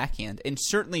one-handed backhand. And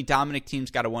certainly Dominic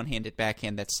Thiem's got a one-handed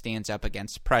backhand that stands up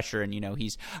against pressure. And,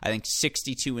 he's, I think,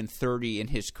 62-30 in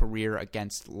his career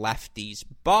against lefties.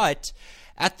 But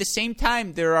at the same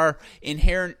time, there are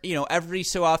inherent, every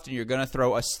so often you're going to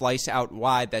throw a slice out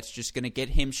wide that's just going to get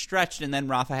him stretched, and then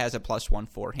Rafa has a +1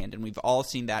 forehand. And we've all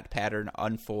seen that pattern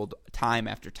unfold time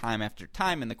after time after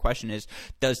time. And the question is,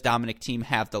 does Dominic Thiem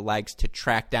have the legs to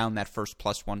track down that first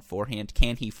 +1 forehand?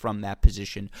 Can he, from that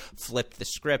position, flip the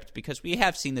script? Because we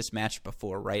have seen this match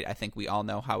before, right? I think we all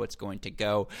know how it's going to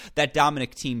go. That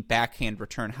Dominic Thiem backhand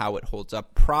return, how it holds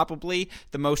up, probably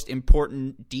the most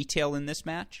important detail in this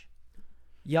match.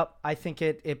 Yep, I think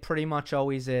it pretty much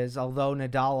always is, although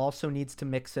Nadal also needs to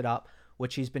mix it up,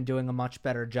 which he's been doing a much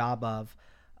better job of.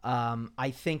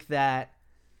 I think that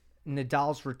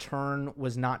Nadal's return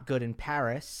was not good in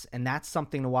Paris, and that's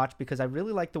something to watch because I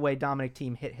really like the way Dominic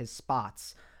Thiem hit his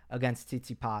spots against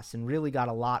Tsitsipas and really got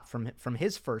a lot from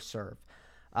his first serve.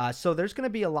 So there's going to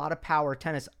be a lot of power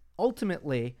tennis.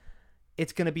 Ultimately,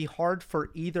 it's going to be hard for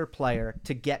either player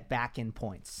to get back in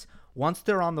points. Once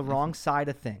they're on the wrong side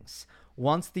of things,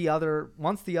 once the other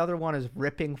one is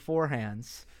ripping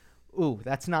forehands,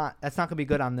 that's not going to be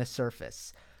good on this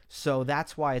surface. So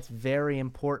that's why it's very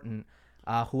important.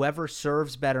 Whoever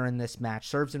serves better in this match,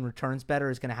 serves and returns better,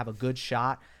 is going to have a good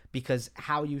shot because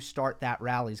how you start that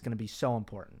rally is going to be so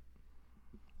important.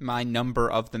 My number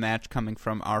of the match coming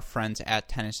from our friends at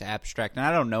Tennis Abstract. And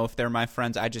I don't know if they're my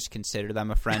friends. I just consider them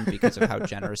a friend because of how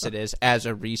generous it is as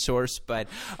a resource. But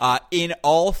in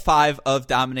all 5 of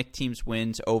Dominic Thiem's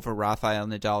wins over Rafael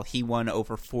Nadal, he won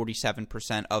over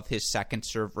 47% of his second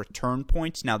serve return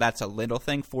points. Now, that's a little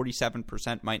thing.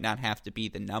 47% might not have to be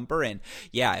the number. And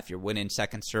yeah, if you're winning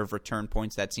second serve return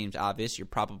points, that seems obvious. You're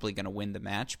probably going to win the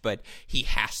match. But he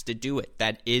has to do it.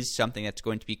 That is something that's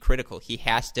going to be critical. He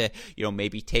has to,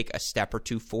 maybe take a step or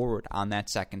two forward on that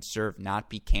second serve, not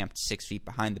be camped 6 feet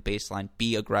behind the baseline,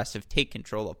 be aggressive, take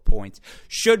control of points.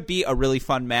 Should be a really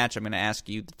fun match. I'm going to ask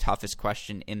you the toughest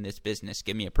question in this business.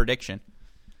 Give me a prediction.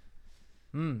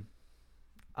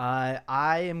 I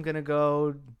am going to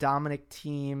go Dominic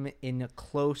Thiem in a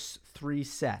close 3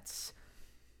 sets.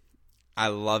 I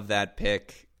love that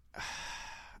pick.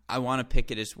 I want to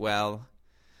pick it as well.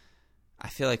 I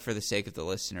feel like for the sake of the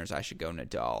listeners, I should go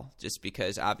Nadal, just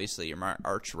because obviously you're my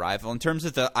arch rival. In terms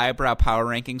of the eyebrow power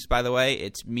rankings, by the way,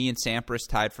 it's me and Sampras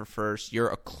tied for first. You're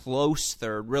a close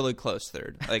third, really close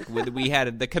third. Like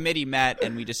the committee met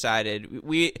and we decided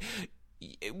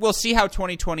we'll see how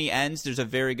 2020 ends. There's a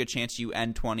very good chance you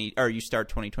start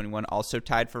 2021 also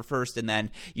tied for first, and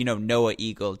then Noah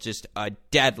Eagle just a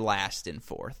dead last in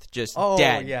fourth, just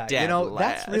dead last.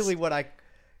 That's really what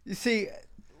you see.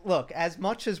 Look, as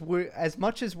much as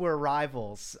we're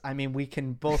rivals, I mean, we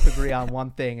can both agree on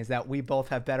one thing: is that we both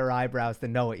have better eyebrows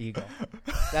than Noah Eagle.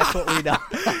 That's what we know.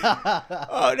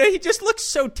 Oh no, he just looks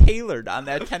so tailored on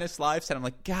that Tennis Live set. I'm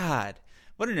like, God,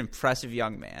 what an impressive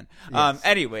young man. Yes.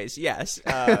 Anyways, yes.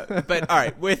 But all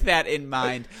right, with that in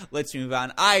mind, let's move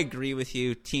on. I agree with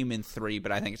you, Thiem in 3,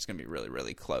 but I think it's going to be really,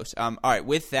 really close. All right,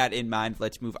 with that in mind,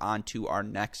 let's move on to our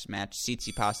next match.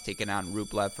 Tsitsipas taking on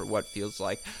Rublev for what feels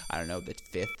like, I don't know, the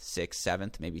 5th, 6th,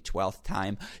 7th, maybe 12th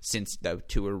time since the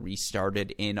tour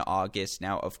restarted in August.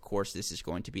 Now, of course, this is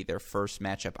going to be their first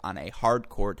matchup on a hard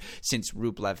court since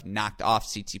Rublev knocked off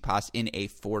Tsitsipas in a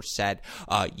 4-set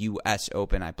U.S.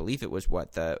 Open. I believe it was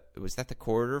was that the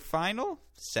quarterfinal?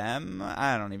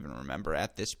 I don't even remember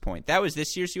at this point. That was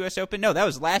this year's U.S. Open? No, that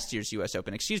was last year's U.S.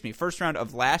 Open. Excuse me. First round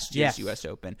of last year's U.S.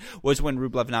 Open was when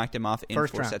Rublev knocked him off in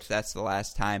 4 sets. That's the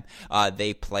last time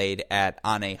they played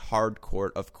on a hard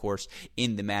court, of course,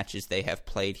 in the matches they have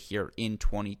played here in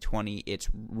 2020. It's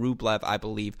Rublev, I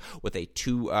believe, with a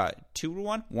 2-1?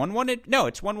 1-1? No,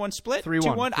 it's 1-1 split?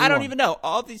 3-1. I don't even know.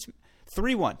 All these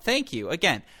 3-1. Thank you.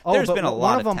 Again, there's been a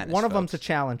lot of tennis, one of folks. them's a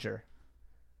challenger.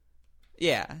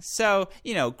 Yeah, so,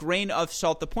 grain of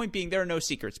salt. The point being, there are no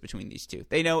secrets between these two.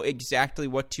 They know exactly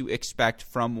what to expect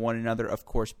from one another, of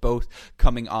course, both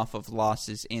coming off of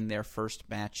losses in their first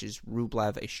matches.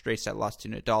 Rublev, a straight set loss to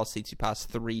Nadal, Tsitsipas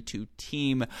 3-2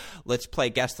 Thiem. Let's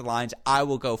play Guess the Lines. I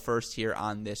will go first here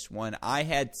on this one. I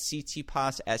had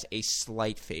Tsitsipas as a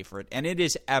slight favorite, and it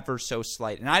is ever so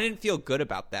slight. And I didn't feel good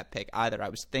about that pick either. I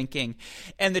was thinking,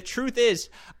 and the truth is,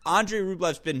 Andrei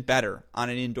Rublev's been better on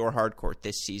an indoor hard court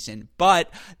this season, but But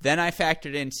then I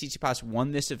factored in Tsitsipas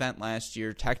won this event last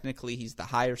year. Technically, he's the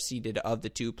higher seeded of the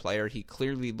two players. He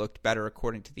clearly looked better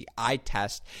according to the eye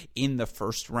test in the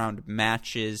first round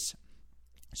matches.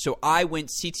 So I went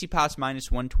Tsitsipas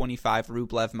minus 125,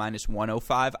 Rublev minus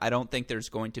 105. I don't think there's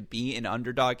going to be an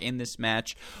underdog in this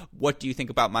match. What do you think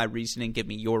about my reasoning? Give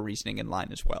me your reasoning in line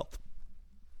as well.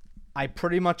 I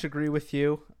pretty much agree with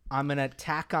you. I'm going to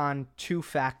tack on two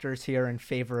factors here in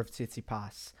favor of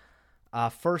Tsitsipas.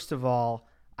 First of all,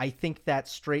 I think that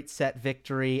straight set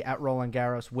victory at Roland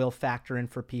Garros will factor in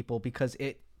for people because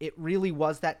it really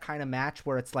was that kind of match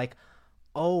where it's like,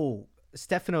 oh,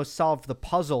 Stefanos solved the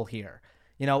puzzle here.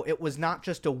 You know, it was not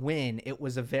just a win. It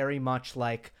was a very much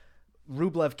like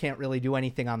Rublev can't really do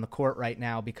anything on the court right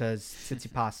now because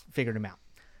Tsitsipas figured him out.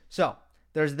 So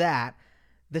there's that.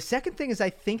 The second thing is I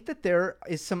think that there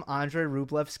is some Andrei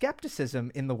Rublev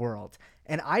skepticism in the world,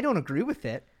 and I don't agree with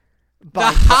it.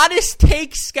 But the hottest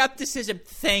take skepticism.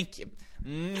 Thank you.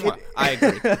 I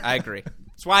agree.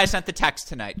 That's why I sent the text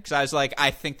tonight, because I was like, I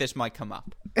think this might come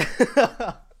up.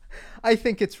 I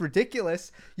think it's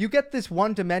ridiculous. You get this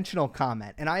one-dimensional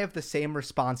comment, and I have the same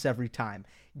response every time.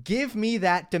 Give me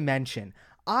that dimension.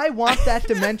 I want that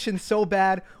dimension so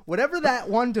bad. Whatever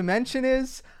that one dimension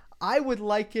is, I would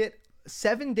like it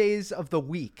 7 days of the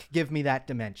week. Give me that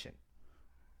dimension.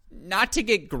 Not to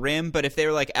get grim, but if they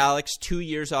were like, Alex, 2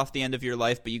 years off the end of your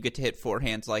life, but you get to hit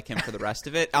forehands like him for the rest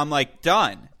of it, I'm like,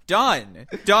 done.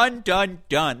 Like,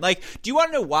 do you want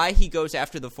to know why he goes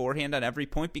after the forehand on every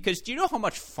point? Because do you know how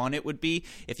much fun it would be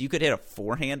if you could hit a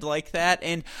forehand like that?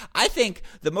 And I think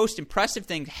the most impressive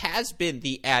thing has been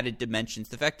the added dimensions.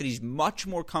 The fact that he's much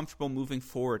more comfortable moving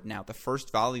forward now. The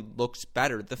first volley looks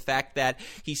better. The fact that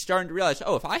he's starting to realize,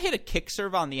 oh, if I hit a kick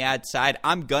serve on the ad side,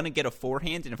 I'm going to get a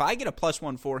forehand. And if I get a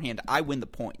 +1 forehand, I win the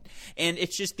point. And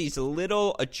it's just these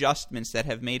little adjustments that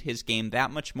have made his game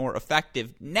that much more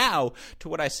effective. Now, to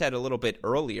what I said a little bit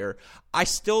earlier, I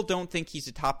still don't think he's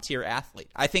a top-tier athlete.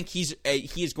 I think he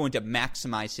is going to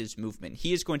maximize his movement.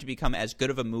 He is going to become as good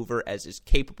of a mover as is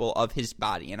capable of his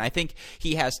body, and I think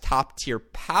he has top-tier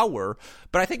power,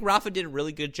 but I think Rafa did a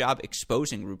really good job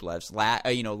exposing Rublev's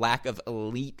lack of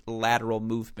elite lateral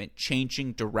movement,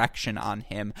 changing direction on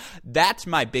him. That's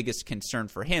my biggest concern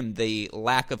for him, the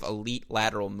lack of elite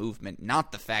lateral movement,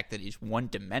 not the fact that he's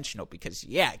one-dimensional, because,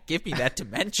 yeah, give me that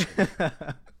dimension.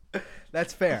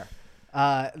 That's fair.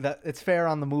 It's fair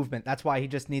on the movement. That's why he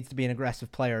just needs to be an aggressive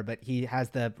player, but he has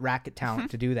the racket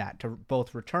talent to do that, to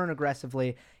both return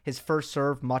aggressively. His first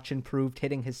serve, much improved,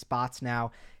 hitting his spots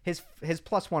now. His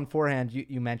 +1 forehand,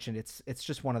 you mentioned, it's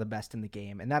just one of the best in the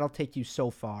game, and that'll take you so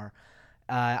far.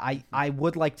 I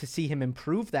would like to see him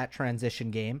improve that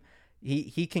transition game.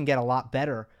 He can get a lot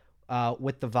better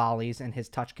with the volleys, and his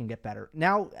touch can get better.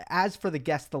 Now, as for the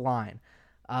guess the line,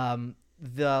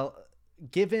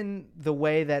 given the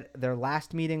way that their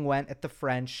last meeting went at the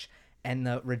French and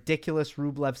the ridiculous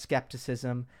Rublev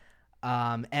skepticism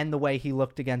and the way he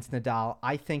looked against Nadal,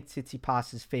 I think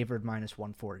Tsitsipas is favored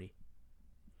 -140.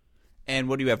 And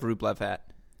what do you have Rublev at?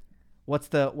 What's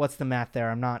the math there?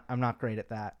 I'm not great at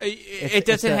that. It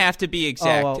doesn't have to be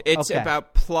exact. It's okay.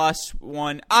 about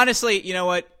 +1. Honestly, you know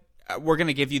what? We're going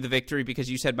to give you the victory because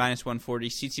you said -140.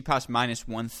 Tsitsipas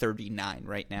 -139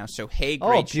 right now. So, hey,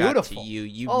 great shot to you.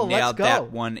 You nailed that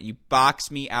one. You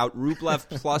boxed me out. Rublev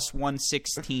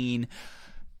 +116.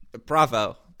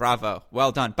 Bravo.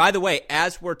 Well done. By the way,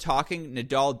 as we're talking,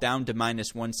 Nadal down to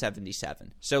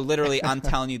 -177. So, literally, I'm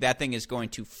telling you, that thing is going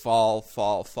to fall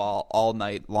all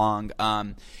night long.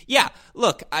 Yeah,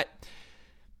 look,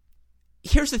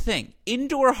 here's the thing.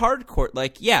 Indoor hard court,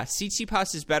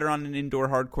 Tsitsipas is better on an indoor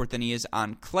hard court than he is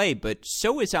on clay, but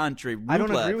so is Andrei Rublev. I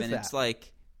don't agree with that. It's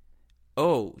like,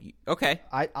 oh, okay.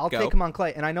 I'll take him on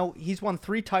clay. And I know he's won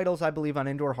 3 titles, I believe, on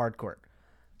indoor hard court.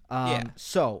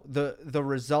 So the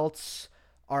results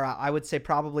are, I would say,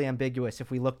 probably ambiguous.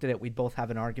 If we looked at it, we'd both have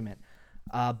an argument.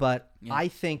 But I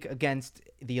think against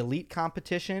the elite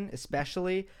competition,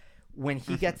 especially, when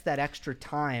he gets that extra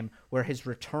time where his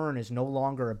return is no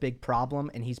longer a big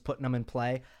problem and he's putting them in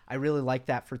play, I really like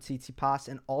that for Tsitsipas.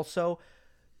 And also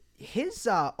his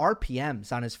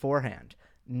RPMs on his forehand,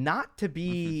 not to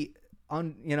be,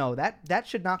 that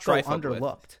should not go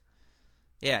underlooked.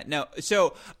 Yeah, no.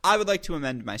 So I would like to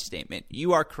amend my statement.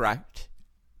 You are correct.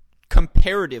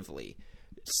 Comparatively,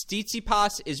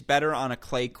 Tsitsipas is better on a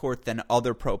clay court than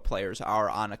other pro players are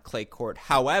on a clay court.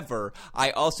 However,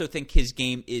 I also think his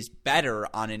game is better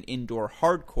on an indoor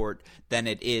hard court than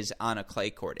it is on a clay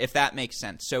court, if that makes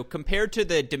sense. So compared to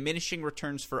the diminishing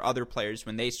returns for other players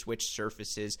when they switch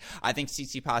surfaces, I think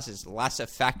Tsitsipas is less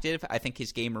effective. I think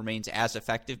his game remains as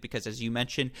effective because, as you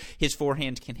mentioned, his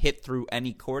forehand can hit through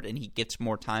any court and he gets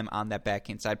more time on that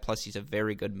backhand side. Plus, he's a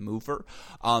very good mover.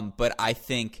 But I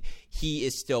think he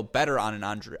is still better on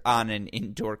an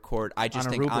indoor court. I just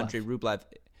think Andre Rublev.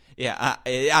 Yeah,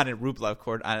 on a Rublev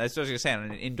court. That's what I was going to say, on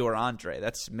an indoor Andre.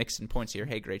 That's mixing points here.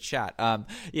 Hey, great shot.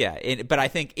 But I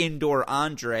think indoor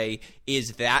Andre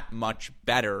is that much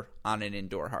better on an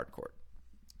indoor hard court.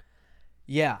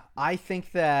 Yeah, I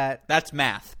think that's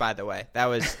math, by the way. That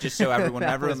was just so everyone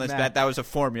listened. That was a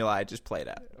formula I just played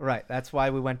out. Right. That's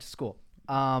why we went to school.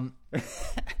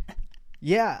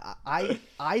 Yeah, I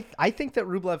think that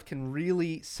Rublev can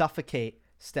really suffocate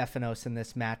Stefanos in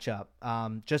this matchup,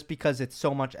 just because it's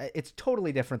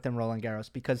totally different than Roland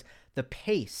Garros, because the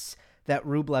pace that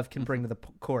Rublev can bring to the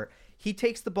court. He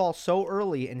takes the ball so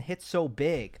early and hits so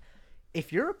big.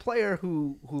 If you're a player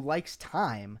who likes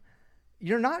time,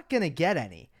 you're not going to get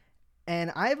any.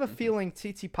 And I have a feeling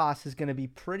Tsitsipas is going to be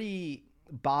pretty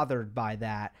bothered by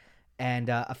that and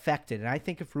affected. And I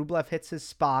think if Rublev hits his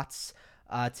spots,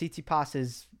 Tsitsipas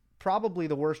is probably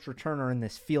the worst returner in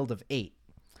this field of 8.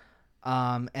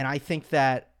 And I think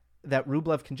that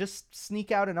Rublev can just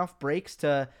sneak out enough breaks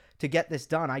to get this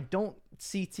done. I don't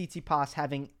see Tsitsipas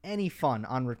having any fun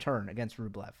on return against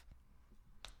Rublev.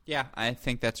 Yeah, I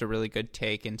think that's a really good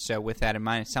take. And so with that in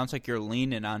mind, it sounds like you're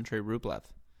leaning Andre Rublev.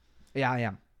 Yeah, I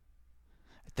am.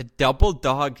 The double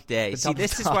dog day. See,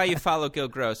 this is why you follow Gill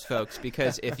Gross, folks,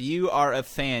 because if you are a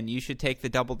fan, you should take the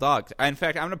double dogs. In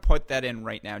fact, I'm going to put that in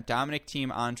right now. Dominic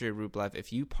Thiem, Andre Rublev,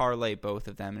 if you parlay both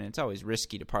of them, and it's always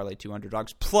risky to parlay two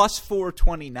underdogs, plus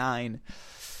 429.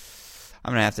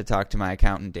 I'm going to have to talk to my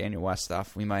accountant, Daniel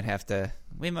Westhoff. We might have to,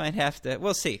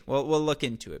 we'll see. We'll look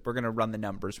into it. We're going to run the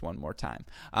numbers one more time.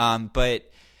 But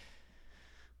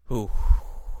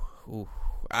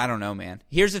I don't know, man.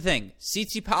 Here's the thing.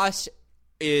 Tsitsipas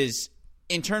is,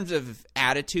 in terms of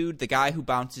attitude, the guy who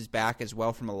bounces back as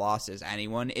well from a loss as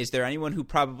anyone. Is there anyone who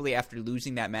probably after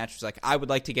losing that match was like, I would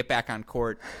like to get back on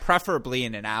court, preferably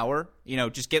in an hour,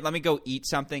 just let me go eat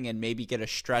something and maybe get a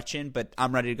stretch in, but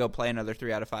I'm ready to go play another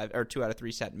 3 out of 5 or 2 out of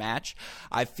 3 set match.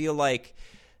 I feel like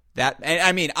that, and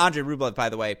I mean, Andre Rublev, by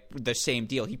the way, the same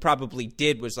deal. He probably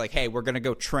was like, hey, we're going to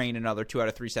go train another 2 out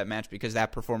of 3 set match because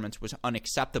that performance was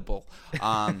unacceptable.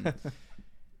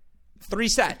 3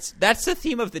 sets. That's the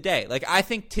theme of the day. Like, I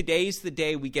think today's the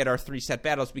day we get our 3-set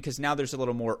battles because now there's a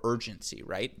little more urgency,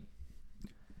 right?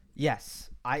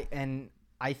 Yes. I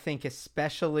think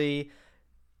especially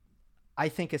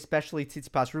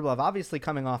Tsitsipas Rublev, obviously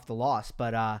coming off the loss,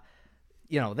 but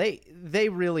they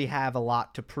really have a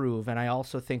lot to prove, and I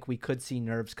also think we could see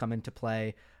nerves come into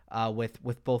play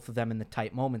with both of them in the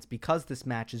tight moments because this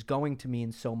match is going to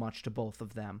mean so much to both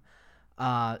of them.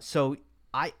 So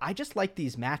I just like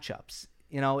these matchups.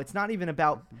 It's not even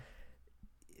about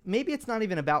 – maybe it's not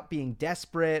even about being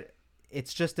desperate.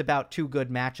 It's just about 2 good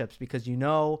matchups because you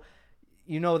know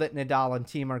that Nadal and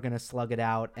Thiem are going to slug it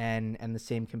out, and the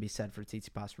same can be said for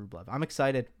Tsitsipas Rublev. I'm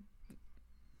excited.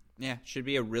 Yeah, should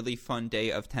be a really fun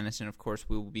day of tennis, and of course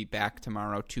we will be back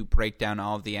tomorrow to break down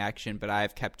all of the action, but I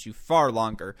have kept you far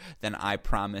longer than I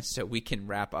promised, so we can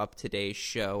wrap up today's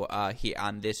show here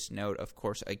on this note. Of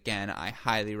course, again, I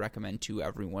highly recommend to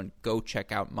everyone, go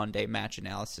check out Monday Match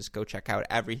Analysis, go check out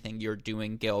everything you're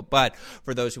doing, Gill, but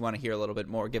for those who want to hear a little bit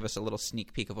more, give us a little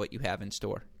sneak peek of what you have in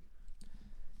store.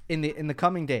 In the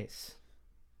coming days.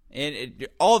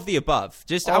 All of the above.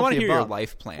 I want to hear your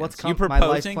life plans. You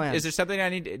proposing? Is there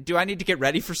something do I need to get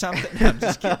ready for something? No, I'm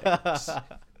just kidding.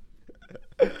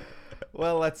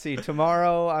 Well, let's see.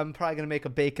 Tomorrow, I'm probably going to make a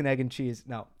bacon, egg, and cheese.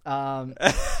 No. I'm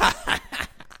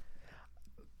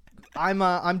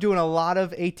doing a lot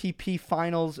of ATP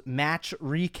Finals match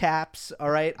recaps.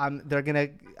 All right. I'm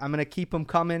gonna keep them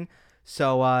coming.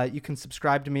 So you can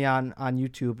subscribe to me on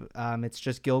YouTube. It's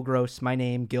just Gill Gross, my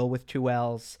name, Gill with 2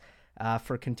 L's.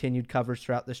 For continued coverage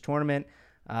throughout this tournament.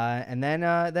 And then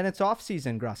it's off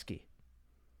season, Grusky.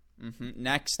 Mm-hmm.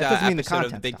 Next episode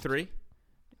of the Big Three?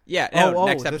 Yeah.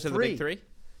 Next episode of the Big Three?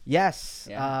 Yes.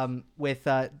 Yeah. With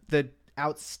the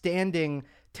outstanding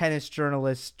tennis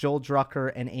journalists Joel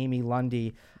Drucker and Amy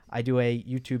Lundy. I do a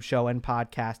YouTube show and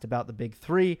podcast about the Big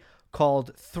Three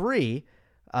called Three.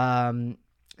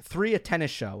 Three, a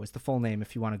Tennis Show is the full name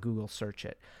if you want to Google search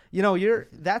it.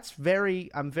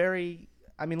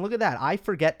 Look at that. I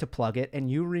forget to plug it,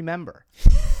 and you remember.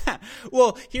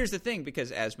 Well, here's the thing,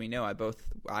 because as we know,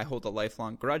 I hold a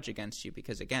lifelong grudge against you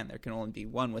because, again, there can only be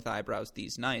one with eyebrows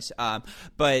these nice.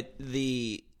 But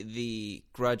the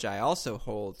grudge I also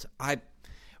hold,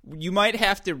 you might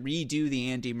have to redo the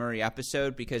Andy Murray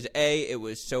episode because A, it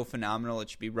was so phenomenal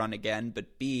it should be run again,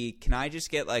 but B, can I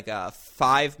just get like a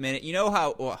 5-minute, you know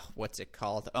how, what's it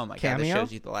called? Oh my God, this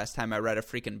shows you the last time I read a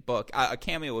freaking book. A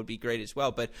cameo would be great as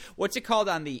well, but what's it called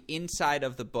on the inside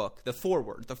of the book? The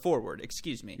forward,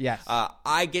 excuse me. Yes.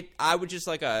 I would just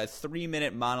like a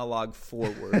 3-minute monologue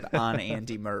forward on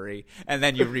Andy Murray, and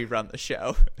then you rerun the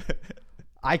show.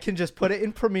 I can just put it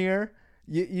in Premiere.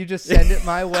 You just send it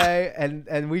my way,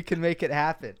 and we can make it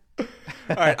happen. All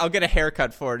right, I'll get a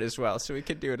haircut for it as well, so we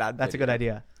can do it on That's video. a good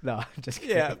idea. No, just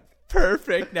kidding. Yeah,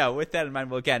 perfect. No, with that in mind,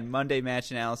 well, again, Monday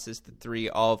Match Analysis, the 3,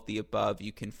 all of the above.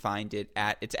 You can find it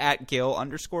it's at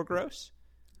Gill_Gross.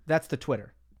 That's the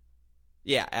Twitter.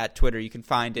 Yeah, at Twitter you can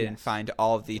find it, yes. and find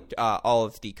all of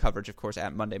the coverage, of course,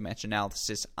 at Monday Match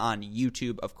Analysis on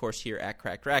YouTube, of course, here at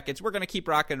Cracked Rackets. We're going to keep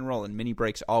rocking and rolling. Mini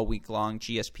breaks all week long.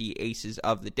 GSP Aces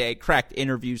of the Day. Cracked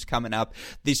interviews coming up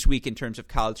this week in terms of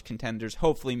college contenders.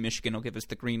 Hopefully Michigan will give us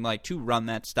the green light to run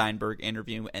that Steinberg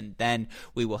interview, and then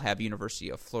we will have University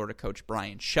of Florida coach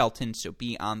Brian Shelton, so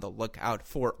be on the lookout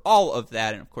for all of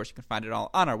that. And, of course, you can find it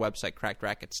all on our website,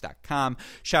 crackedrackets.com.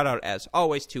 Shout out, as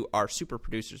always, to our super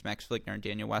producers, Max Flickner and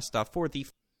Daniel Westoff, for the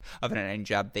of an editing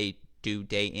job they do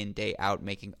day in, day out,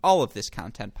 making all of this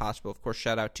content possible. Of course,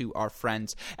 shout out to our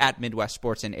friends at Midwest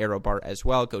Sports and AeroBar as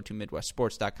well. Go to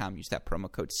MidwestSports.com, use that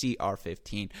promo code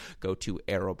CR15. Go to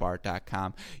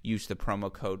AeroBar.com, use the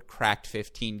promo code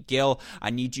CRACKED15. Gill,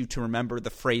 I need you to remember the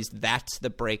phrase, that's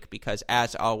the break, because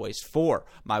as always, for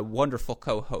my wonderful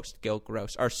co-host, Gill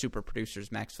Gross, our super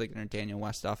producers, Max Flickner and Daniel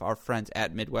Westoff, our friends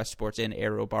at Midwest Sports and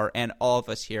AeroBar, and all of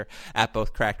us here at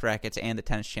both Cracked Rackets and the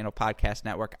Tennis Channel Podcast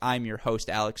Network, I'm your host,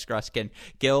 Alex Gruskin.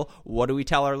 Gill, what do we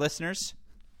tell our listeners?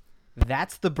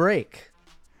 That's the break.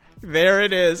 There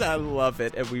it is. I love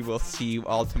it. And we will see you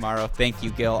all tomorrow. Thank you,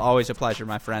 Gill. Always a pleasure,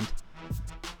 my friend.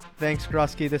 Thanks,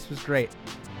 Grusky. This was great.